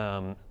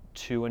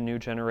to a new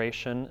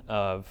generation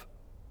of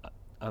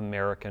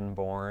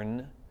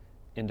American-born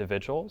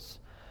individuals,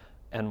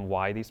 and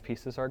why these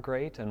pieces are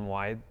great, and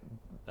why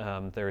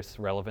there's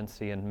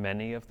relevancy in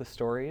many of the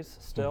stories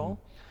still,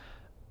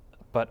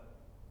 but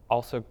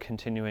also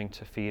continuing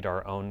to feed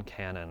our own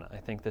canon. I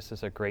think this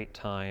is a great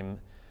time,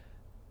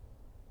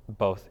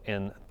 both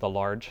in the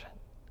larger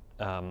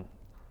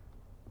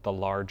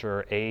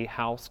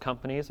A-house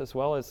companies as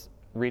well as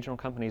regional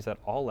companies at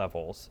all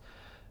levels.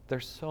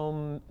 There's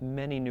so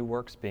many new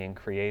works being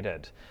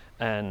created,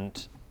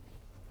 and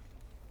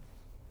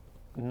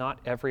not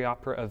every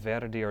opera of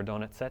Verdi or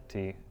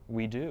Donizetti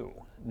we do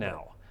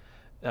now.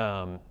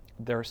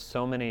 There are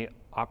so many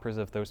operas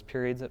of those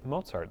periods at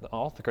Mozart,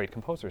 all the great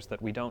composers,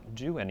 that we don't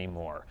do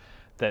anymore,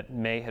 that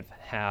may have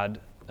had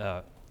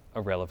a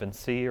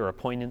relevancy or a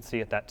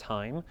poignancy at that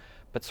time,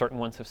 but certain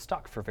ones have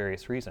stuck for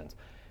various reasons.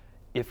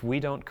 If we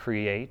don't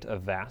create a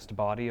vast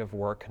body of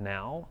work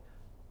now,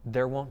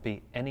 there won't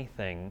be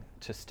anything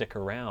to stick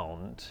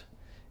around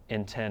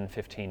in 10,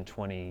 15,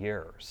 20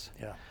 years.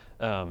 Yeah.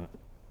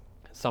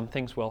 Some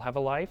things will have a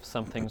life,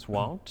 some things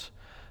won't.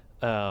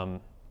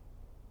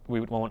 We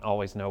won't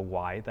always know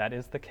why that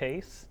is the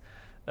case.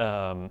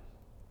 But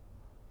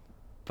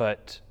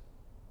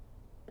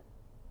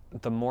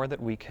the more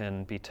that we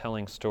can be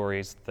telling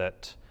stories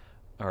that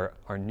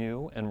are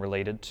new and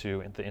related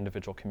to the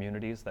individual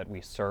communities that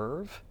we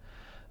serve,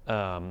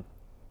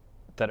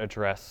 that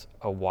address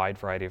a wide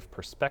variety of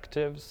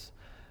perspectives,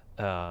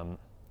 ethnicities,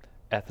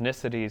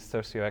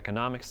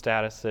 socioeconomic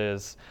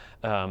statuses,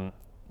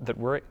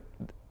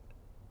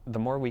 the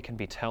more we can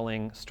be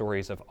telling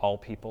stories of all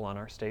people on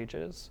our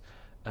stages,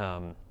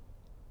 I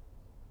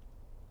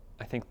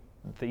think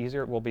the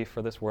easier it will be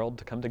for this world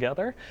to come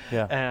together,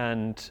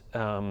 and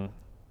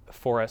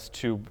for us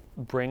to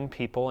bring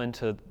people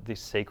into these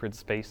sacred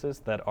spaces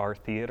that are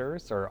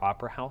theaters or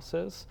opera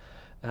houses,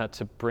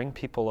 to bring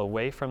people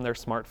away from their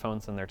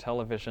smartphones and their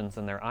televisions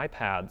and their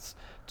iPads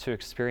to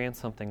experience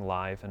something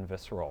live and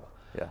visceral,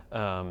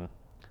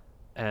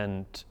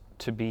 and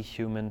to be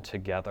human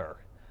together.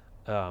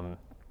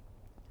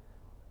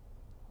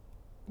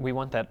 We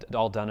want that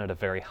all done at a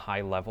very high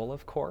level,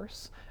 of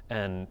course,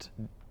 and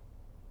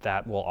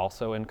that will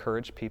also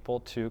encourage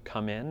people to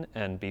come in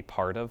and be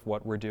part of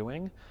what we're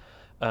doing.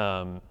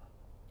 But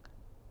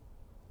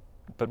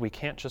we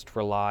can't just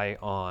rely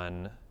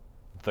on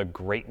the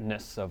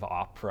greatness of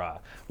opera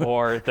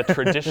or the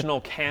traditional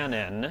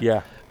canon,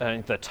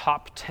 the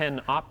top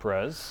 10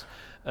 operas,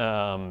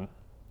 to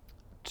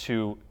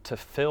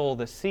fill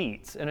the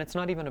seats. And it's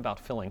not even about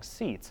filling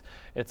seats.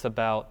 It's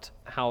about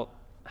how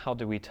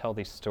do we tell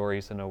these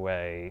stories in a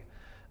way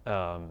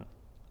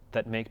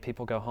that make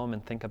people go home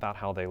and think about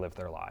how they live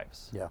their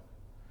lives.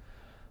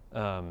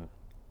 I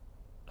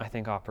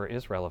think opera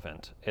is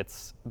relevant.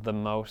 It's the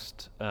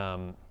most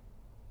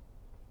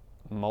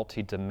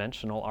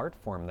multi-dimensional art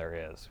form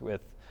there is,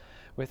 with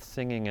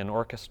singing and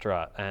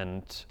orchestra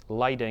and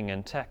lighting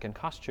and tech and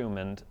costume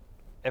and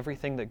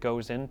everything that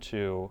goes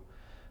into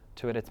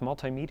it. It's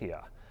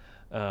multimedia.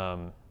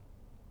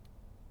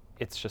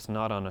 It's just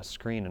not on a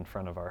screen in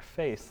front of our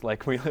face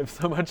like we live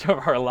so much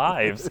of our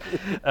lives.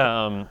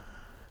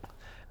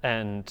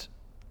 And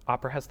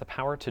opera has the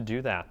power to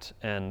do that,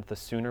 and the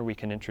sooner we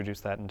can introduce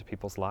that into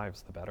people's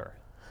lives, the better.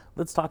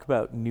 Let's talk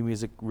about new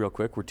music real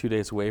quick. We're 2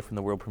 days away from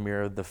the world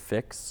premiere of The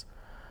Fix.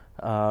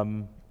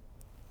 How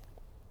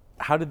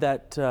did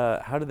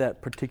that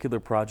particular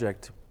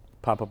project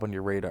pop up on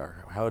your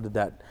radar? How did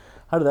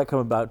that come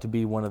about to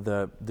be one of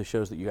the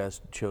shows that you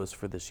guys chose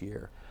for this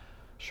year?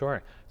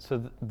 Sure.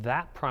 So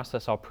that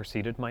process all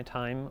preceded my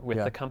time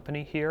with the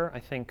company here. I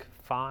think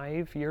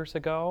 5 or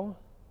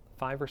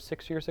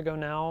 6 years ago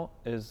now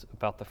is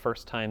about the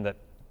first time that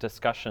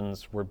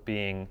discussions were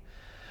being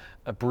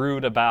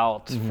brewed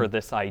about for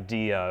this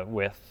idea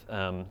with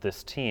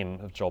this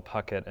team of Joel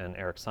Puckett and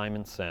Eric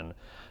Simonson,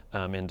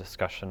 in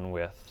discussion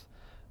with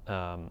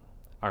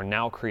our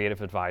now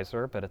creative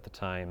advisor, but at the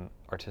time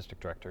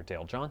artistic director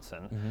Dale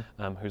Johnson,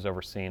 who's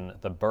overseen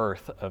the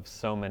birth of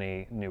so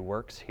many new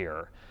works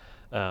here.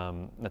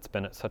 That's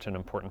been such an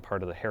important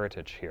part of the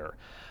heritage here.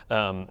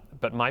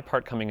 But my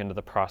part coming into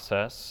the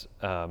process,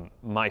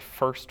 my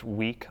first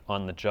week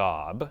on the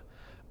job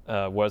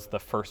was the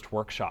first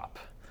workshop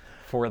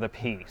for the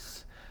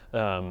piece.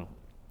 So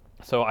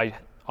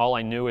all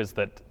I knew is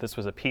that this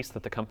was a piece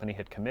that the company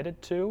had committed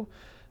to,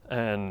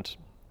 and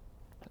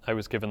I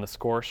was given the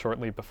score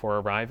shortly before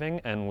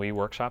arriving, and we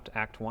workshopped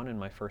Act 1 in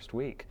my first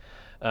week.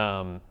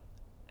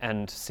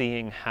 And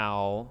seeing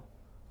how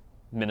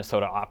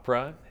Minnesota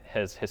Opera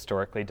has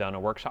historically done a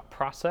workshop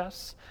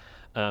process,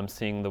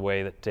 seeing the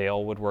way that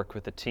Dale would work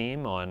with the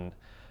team on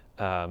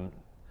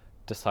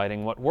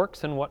deciding what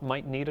works and what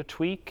might need a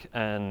tweak,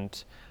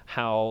 and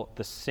how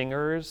the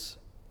singers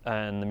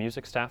and the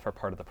music staff are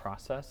part of the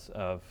process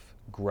of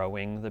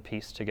growing the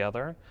piece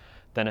together.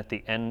 Then at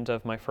the end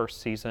of my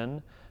first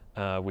season,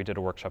 we did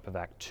a workshop of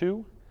Act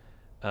 2.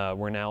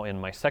 We're now in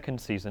my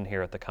second season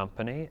here at the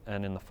company,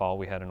 and in the fall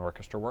we had an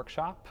orchestra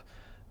workshop.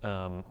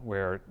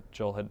 where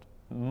Joel had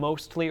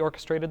mostly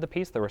orchestrated the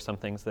piece. There were some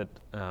things that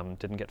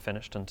didn't get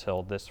finished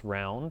until this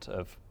round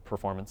of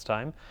performance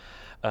time.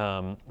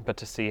 But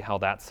to see how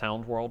that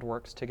sound world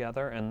works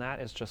together, and that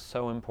is just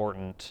so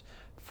important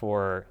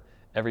for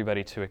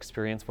everybody to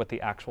experience what the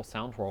actual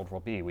sound world will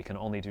be. We can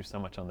only do so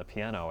much on the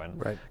piano,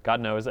 and Right. God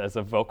knows, as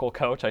a vocal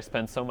coach, I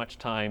spend so much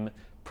time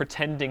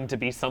pretending to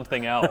be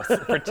something else,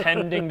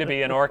 pretending to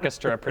be an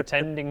orchestra,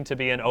 pretending to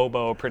be an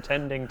oboe,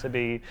 pretending to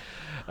be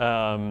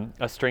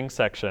a string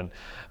section.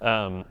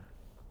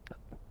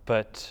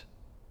 But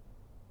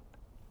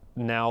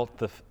now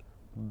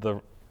the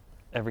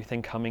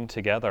everything coming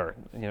together,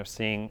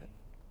 seeing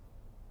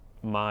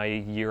my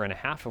 1.5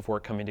 years of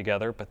work coming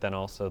together, but then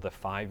also the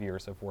 5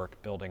 years of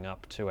work building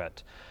up to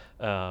it.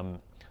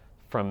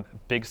 From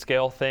big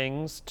scale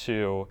things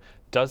to,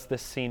 does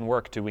this scene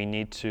work? Do we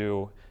need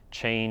to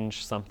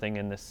change something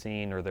in this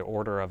scene or the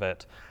order of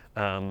it?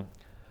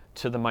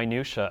 To the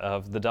minutia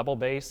of the double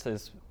bass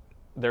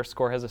their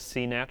score has a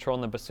C natural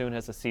and the bassoon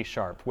has a C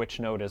sharp. Which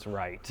note is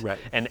right? Right.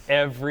 And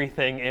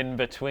everything in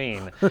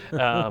between.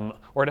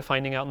 Or to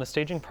finding out in the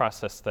staging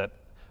process that,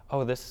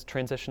 oh, this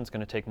transition's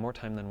going to take more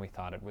time than we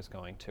thought it was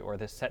going to, or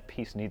this set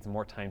piece needs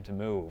more time to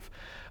move.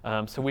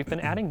 So we've been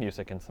adding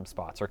music in some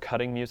spots or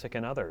cutting music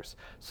in others.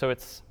 So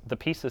the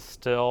piece is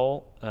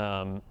still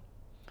in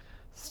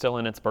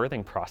its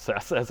birthing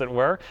process, as it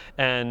were.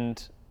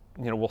 And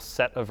we'll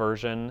set a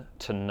version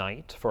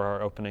tonight for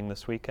our opening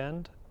this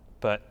weekend,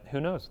 but who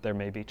knows? There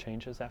may be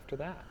changes after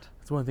that.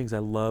 It's one of the things I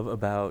love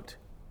about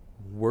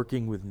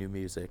working with new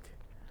music,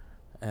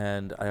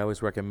 and I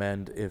always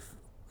recommend if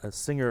a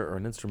singer or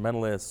an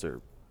instrumentalist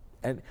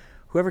and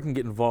whoever can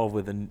get involved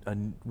with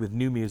with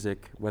new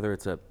music, whether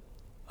it's a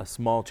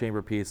small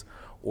chamber piece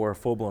or a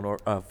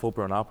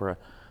full-blown opera,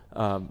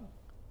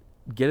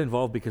 get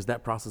involved, because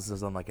that process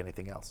is unlike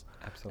anything else.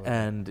 Absolutely.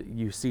 And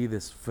you see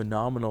this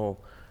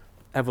phenomenal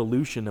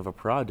evolution of a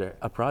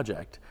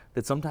project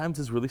that sometimes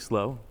is really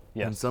slow,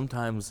 yes, and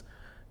sometimes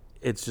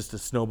it's just a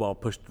snowball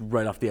pushed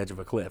right off the edge of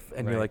a cliff,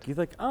 and right. you're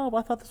like, oh,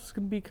 I thought this was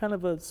going to be kind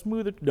of a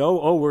smoother.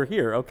 No, oh, we're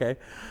here, okay.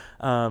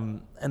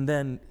 And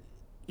then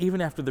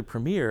even after the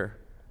premiere,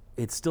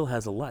 it still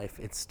has a life.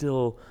 It's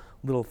still,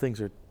 little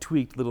things are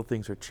tweaked, little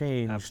things are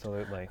changed.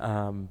 Absolutely.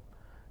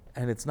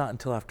 And it's not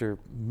until after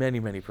many,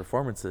 many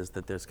performances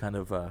that there's kind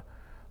of a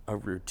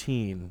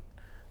routine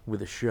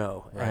with a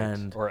show, right.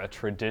 And or a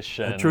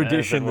tradition. But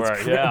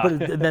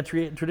that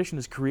tradition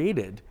is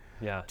created.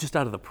 Yeah. Just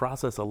out of the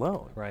process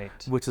alone, right?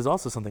 Which is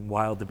also something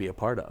wild to be a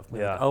part of.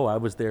 Yeah. Like, oh, I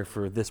was there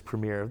for this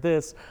premiere of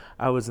this.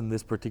 I was in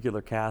this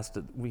particular cast.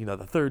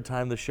 The third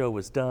time the show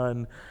was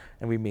done,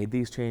 and we made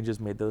these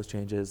changes, made those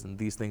changes, and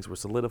these things were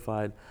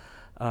solidified.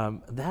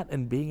 That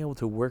and being able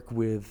to work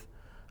with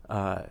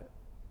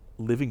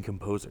living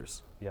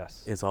composers,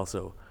 yes, is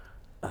also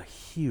a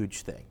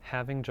huge thing.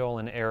 Having Joel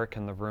and Eric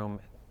in the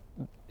room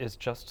is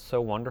just so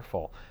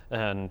wonderful,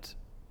 and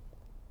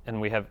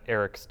we have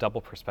Eric's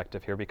double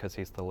perspective here because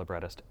he's the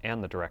librettist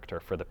and the director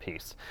for the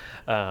piece.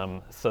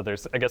 So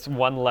there's, I guess,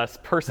 one less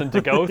person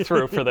to go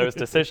through for those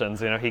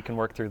decisions. He can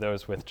work through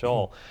those with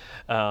Joel,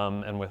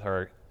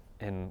 and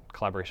in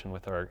collaboration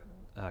with our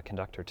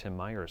conductor, Tim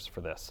Myers,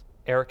 for this.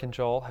 Eric and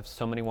Joel have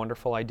so many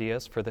wonderful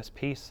ideas for this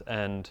piece,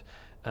 and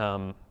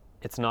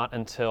it's not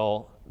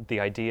until the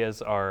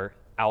ideas are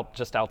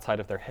just outside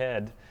of their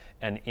head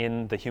and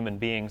in the human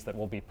beings that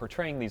will be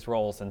portraying these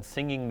roles and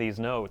singing these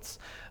notes,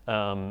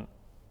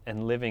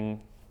 and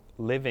living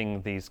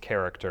these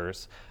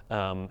characters,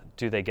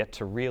 do they get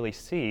to really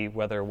see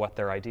whether what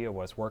their idea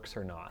works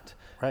or not.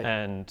 Right.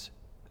 And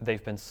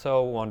they've been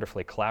so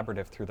wonderfully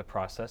collaborative through the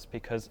process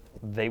because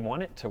they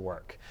want it to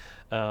work.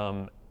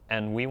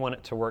 And we want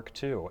it to work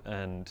too.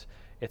 And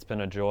it's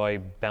been a joy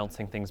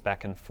bouncing things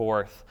back and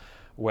forth,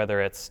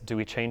 whether it's, do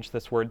we change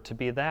this word to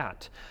be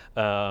that?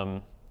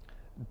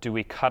 Do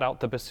we cut out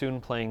the bassoon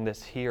playing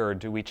this here?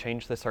 Do we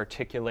change this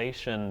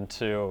articulation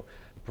to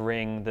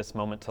bring this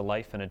moment to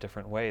life in a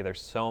different way?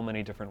 There's so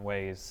many different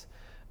ways,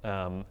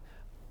 the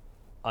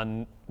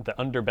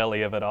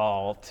underbelly of it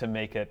all, to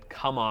make it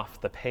come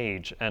off the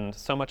page. And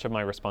so much of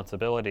my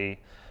responsibility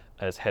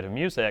as head of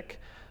music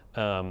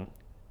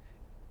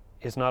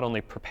is not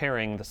only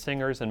preparing the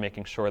singers and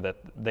making sure that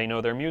they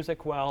know their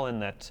music well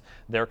and that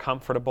they're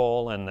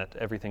comfortable and that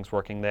everything's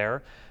working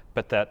there,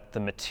 but that the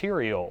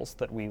materials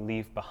that we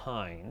leave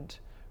behind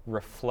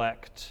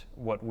reflect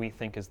what we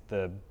think is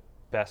the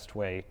best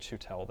way to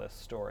tell this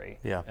story,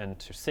 yeah, and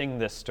to sing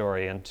this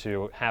story and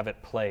to have it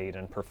played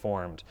and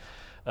performed.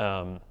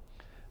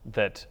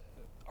 That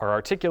our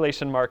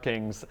articulation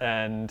markings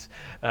and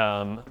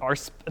down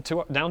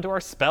to our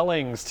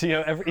spellings, to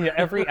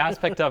every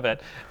aspect of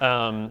it.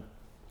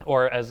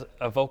 Or as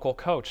a vocal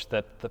coach,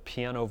 that the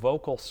piano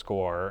vocal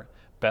score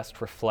best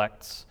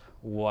reflects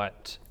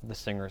what the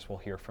singers will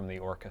hear from the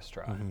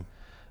orchestra.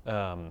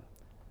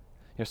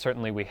 Mm-hmm.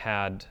 Certainly we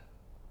had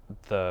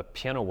the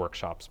piano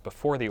workshops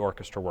before the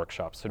orchestra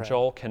workshops, so right.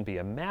 Joel can be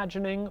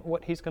imagining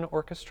what he's going to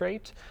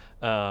orchestrate,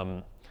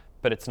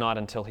 but it's not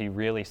until he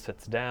really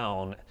sits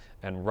down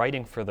and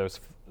writing for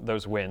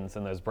those winds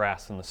and those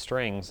brass and the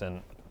strings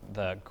and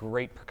the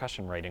great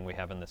percussion writing we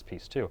have in this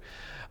piece too,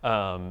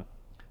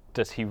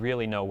 does he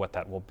really know what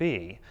that will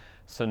be.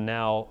 So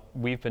now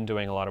we've been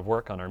doing a lot of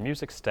work on our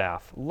music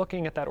staff,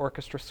 looking at that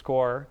orchestra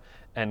score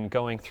and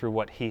going through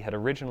what he had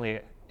originally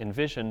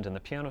envisioned in the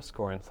piano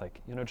score, and it's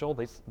like, Joel,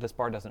 this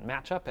bar doesn't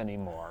match up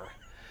anymore.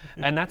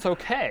 And that's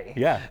okay.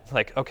 Yeah. It's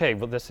like, okay,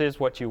 well, this is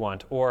what you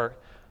want. Or,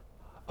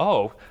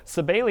 oh,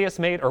 Sibelius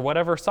made, or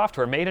whatever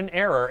software, made an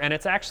error, and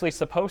it's actually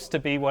supposed to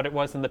be what it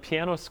was in the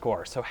piano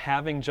score. So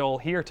having Joel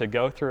here to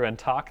go through and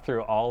talk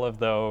through all of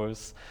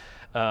those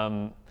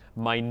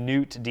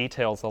minute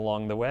details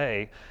along the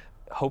way,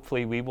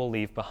 hopefully we will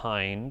leave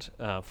behind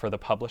for the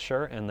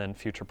publisher and then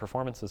future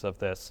performances of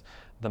this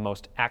the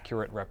most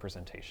accurate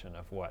representation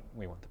of what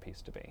we want the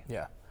piece to be.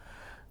 Yeah.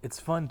 It's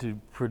fun to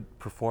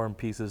perform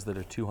pieces that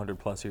are 200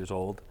 plus years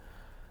old,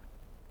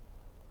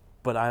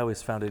 but I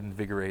always found it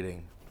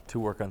invigorating to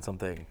work on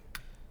something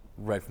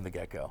right from the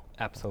get-go.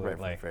 Absolutely. Right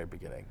from the very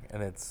beginning.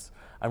 And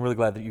I'm really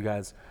glad that you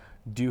guys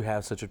do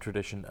have such a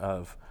tradition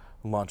of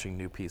launching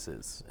new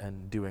pieces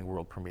and doing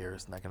world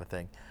premieres and that kind of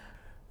thing.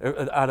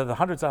 Out of the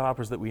hundreds of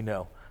operas that we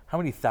know, how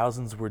many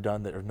thousands were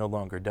done that are no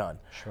longer done?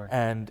 Sure.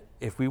 And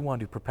if we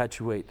want to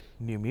perpetuate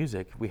new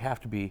music, we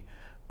have to be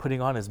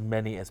putting on as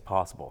many as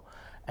possible.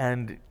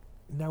 And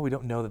now we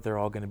don't know that they're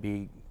all going to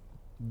be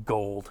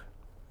gold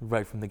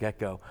right from the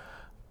get-go.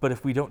 But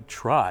if we don't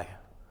try,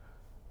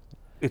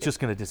 it's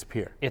just going to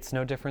disappear. It's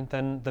no different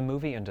than the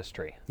movie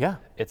industry. Yeah.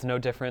 It's no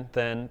different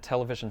than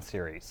television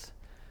series.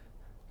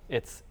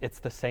 It's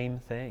the same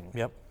thing.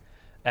 Yep.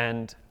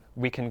 And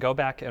we can go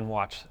back and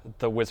watch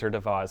The Wizard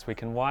of Oz. We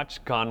can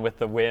watch Gone with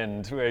the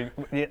Wind,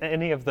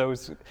 any of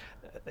those,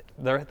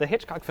 the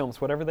Hitchcock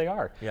films, whatever they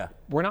are. Yeah.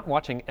 We're not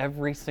watching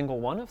every single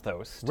one of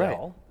those still.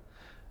 Right.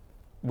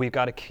 We've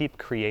got to keep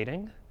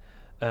creating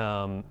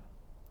and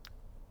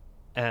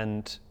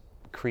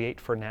create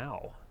for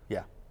now.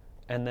 Yeah.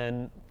 And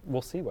then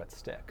we'll see what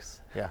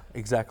sticks. Yeah,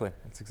 exactly.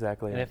 That's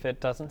exactly And it. if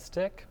it doesn't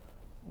stick,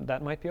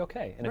 that might be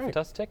okay. And if Right. it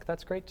does stick,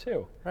 that's great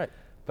too. Right.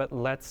 But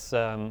let's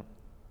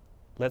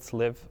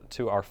live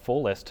to our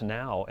fullest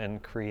now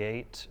and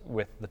create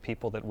with the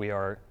people that we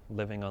are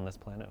living on this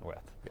planet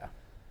with. Yeah.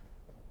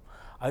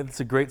 It's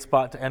a great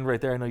spot to end right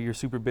there. I know you're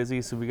super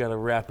busy, so we got to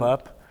wrap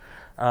up.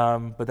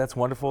 But that's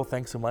wonderful.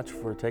 Thanks so much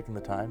for taking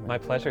the time. My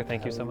pleasure.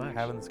 Thank you so much.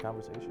 Having this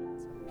conversation.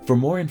 For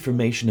more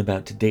information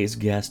about today's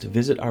guest,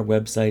 visit our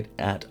website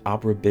at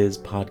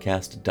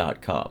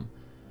operabizpodcast.com.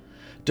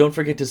 Don't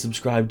forget to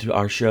subscribe to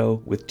our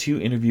show with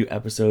 2 interview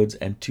episodes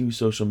and 2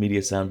 social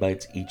media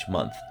soundbites each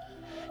month.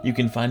 You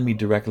can find me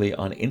directly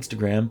on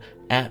Instagram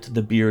at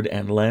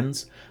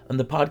 @thebeardandlens, and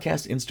the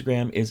podcast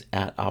Instagram is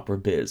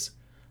 @operabiz.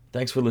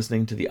 Thanks for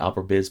listening to the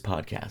Opera Biz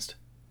Podcast.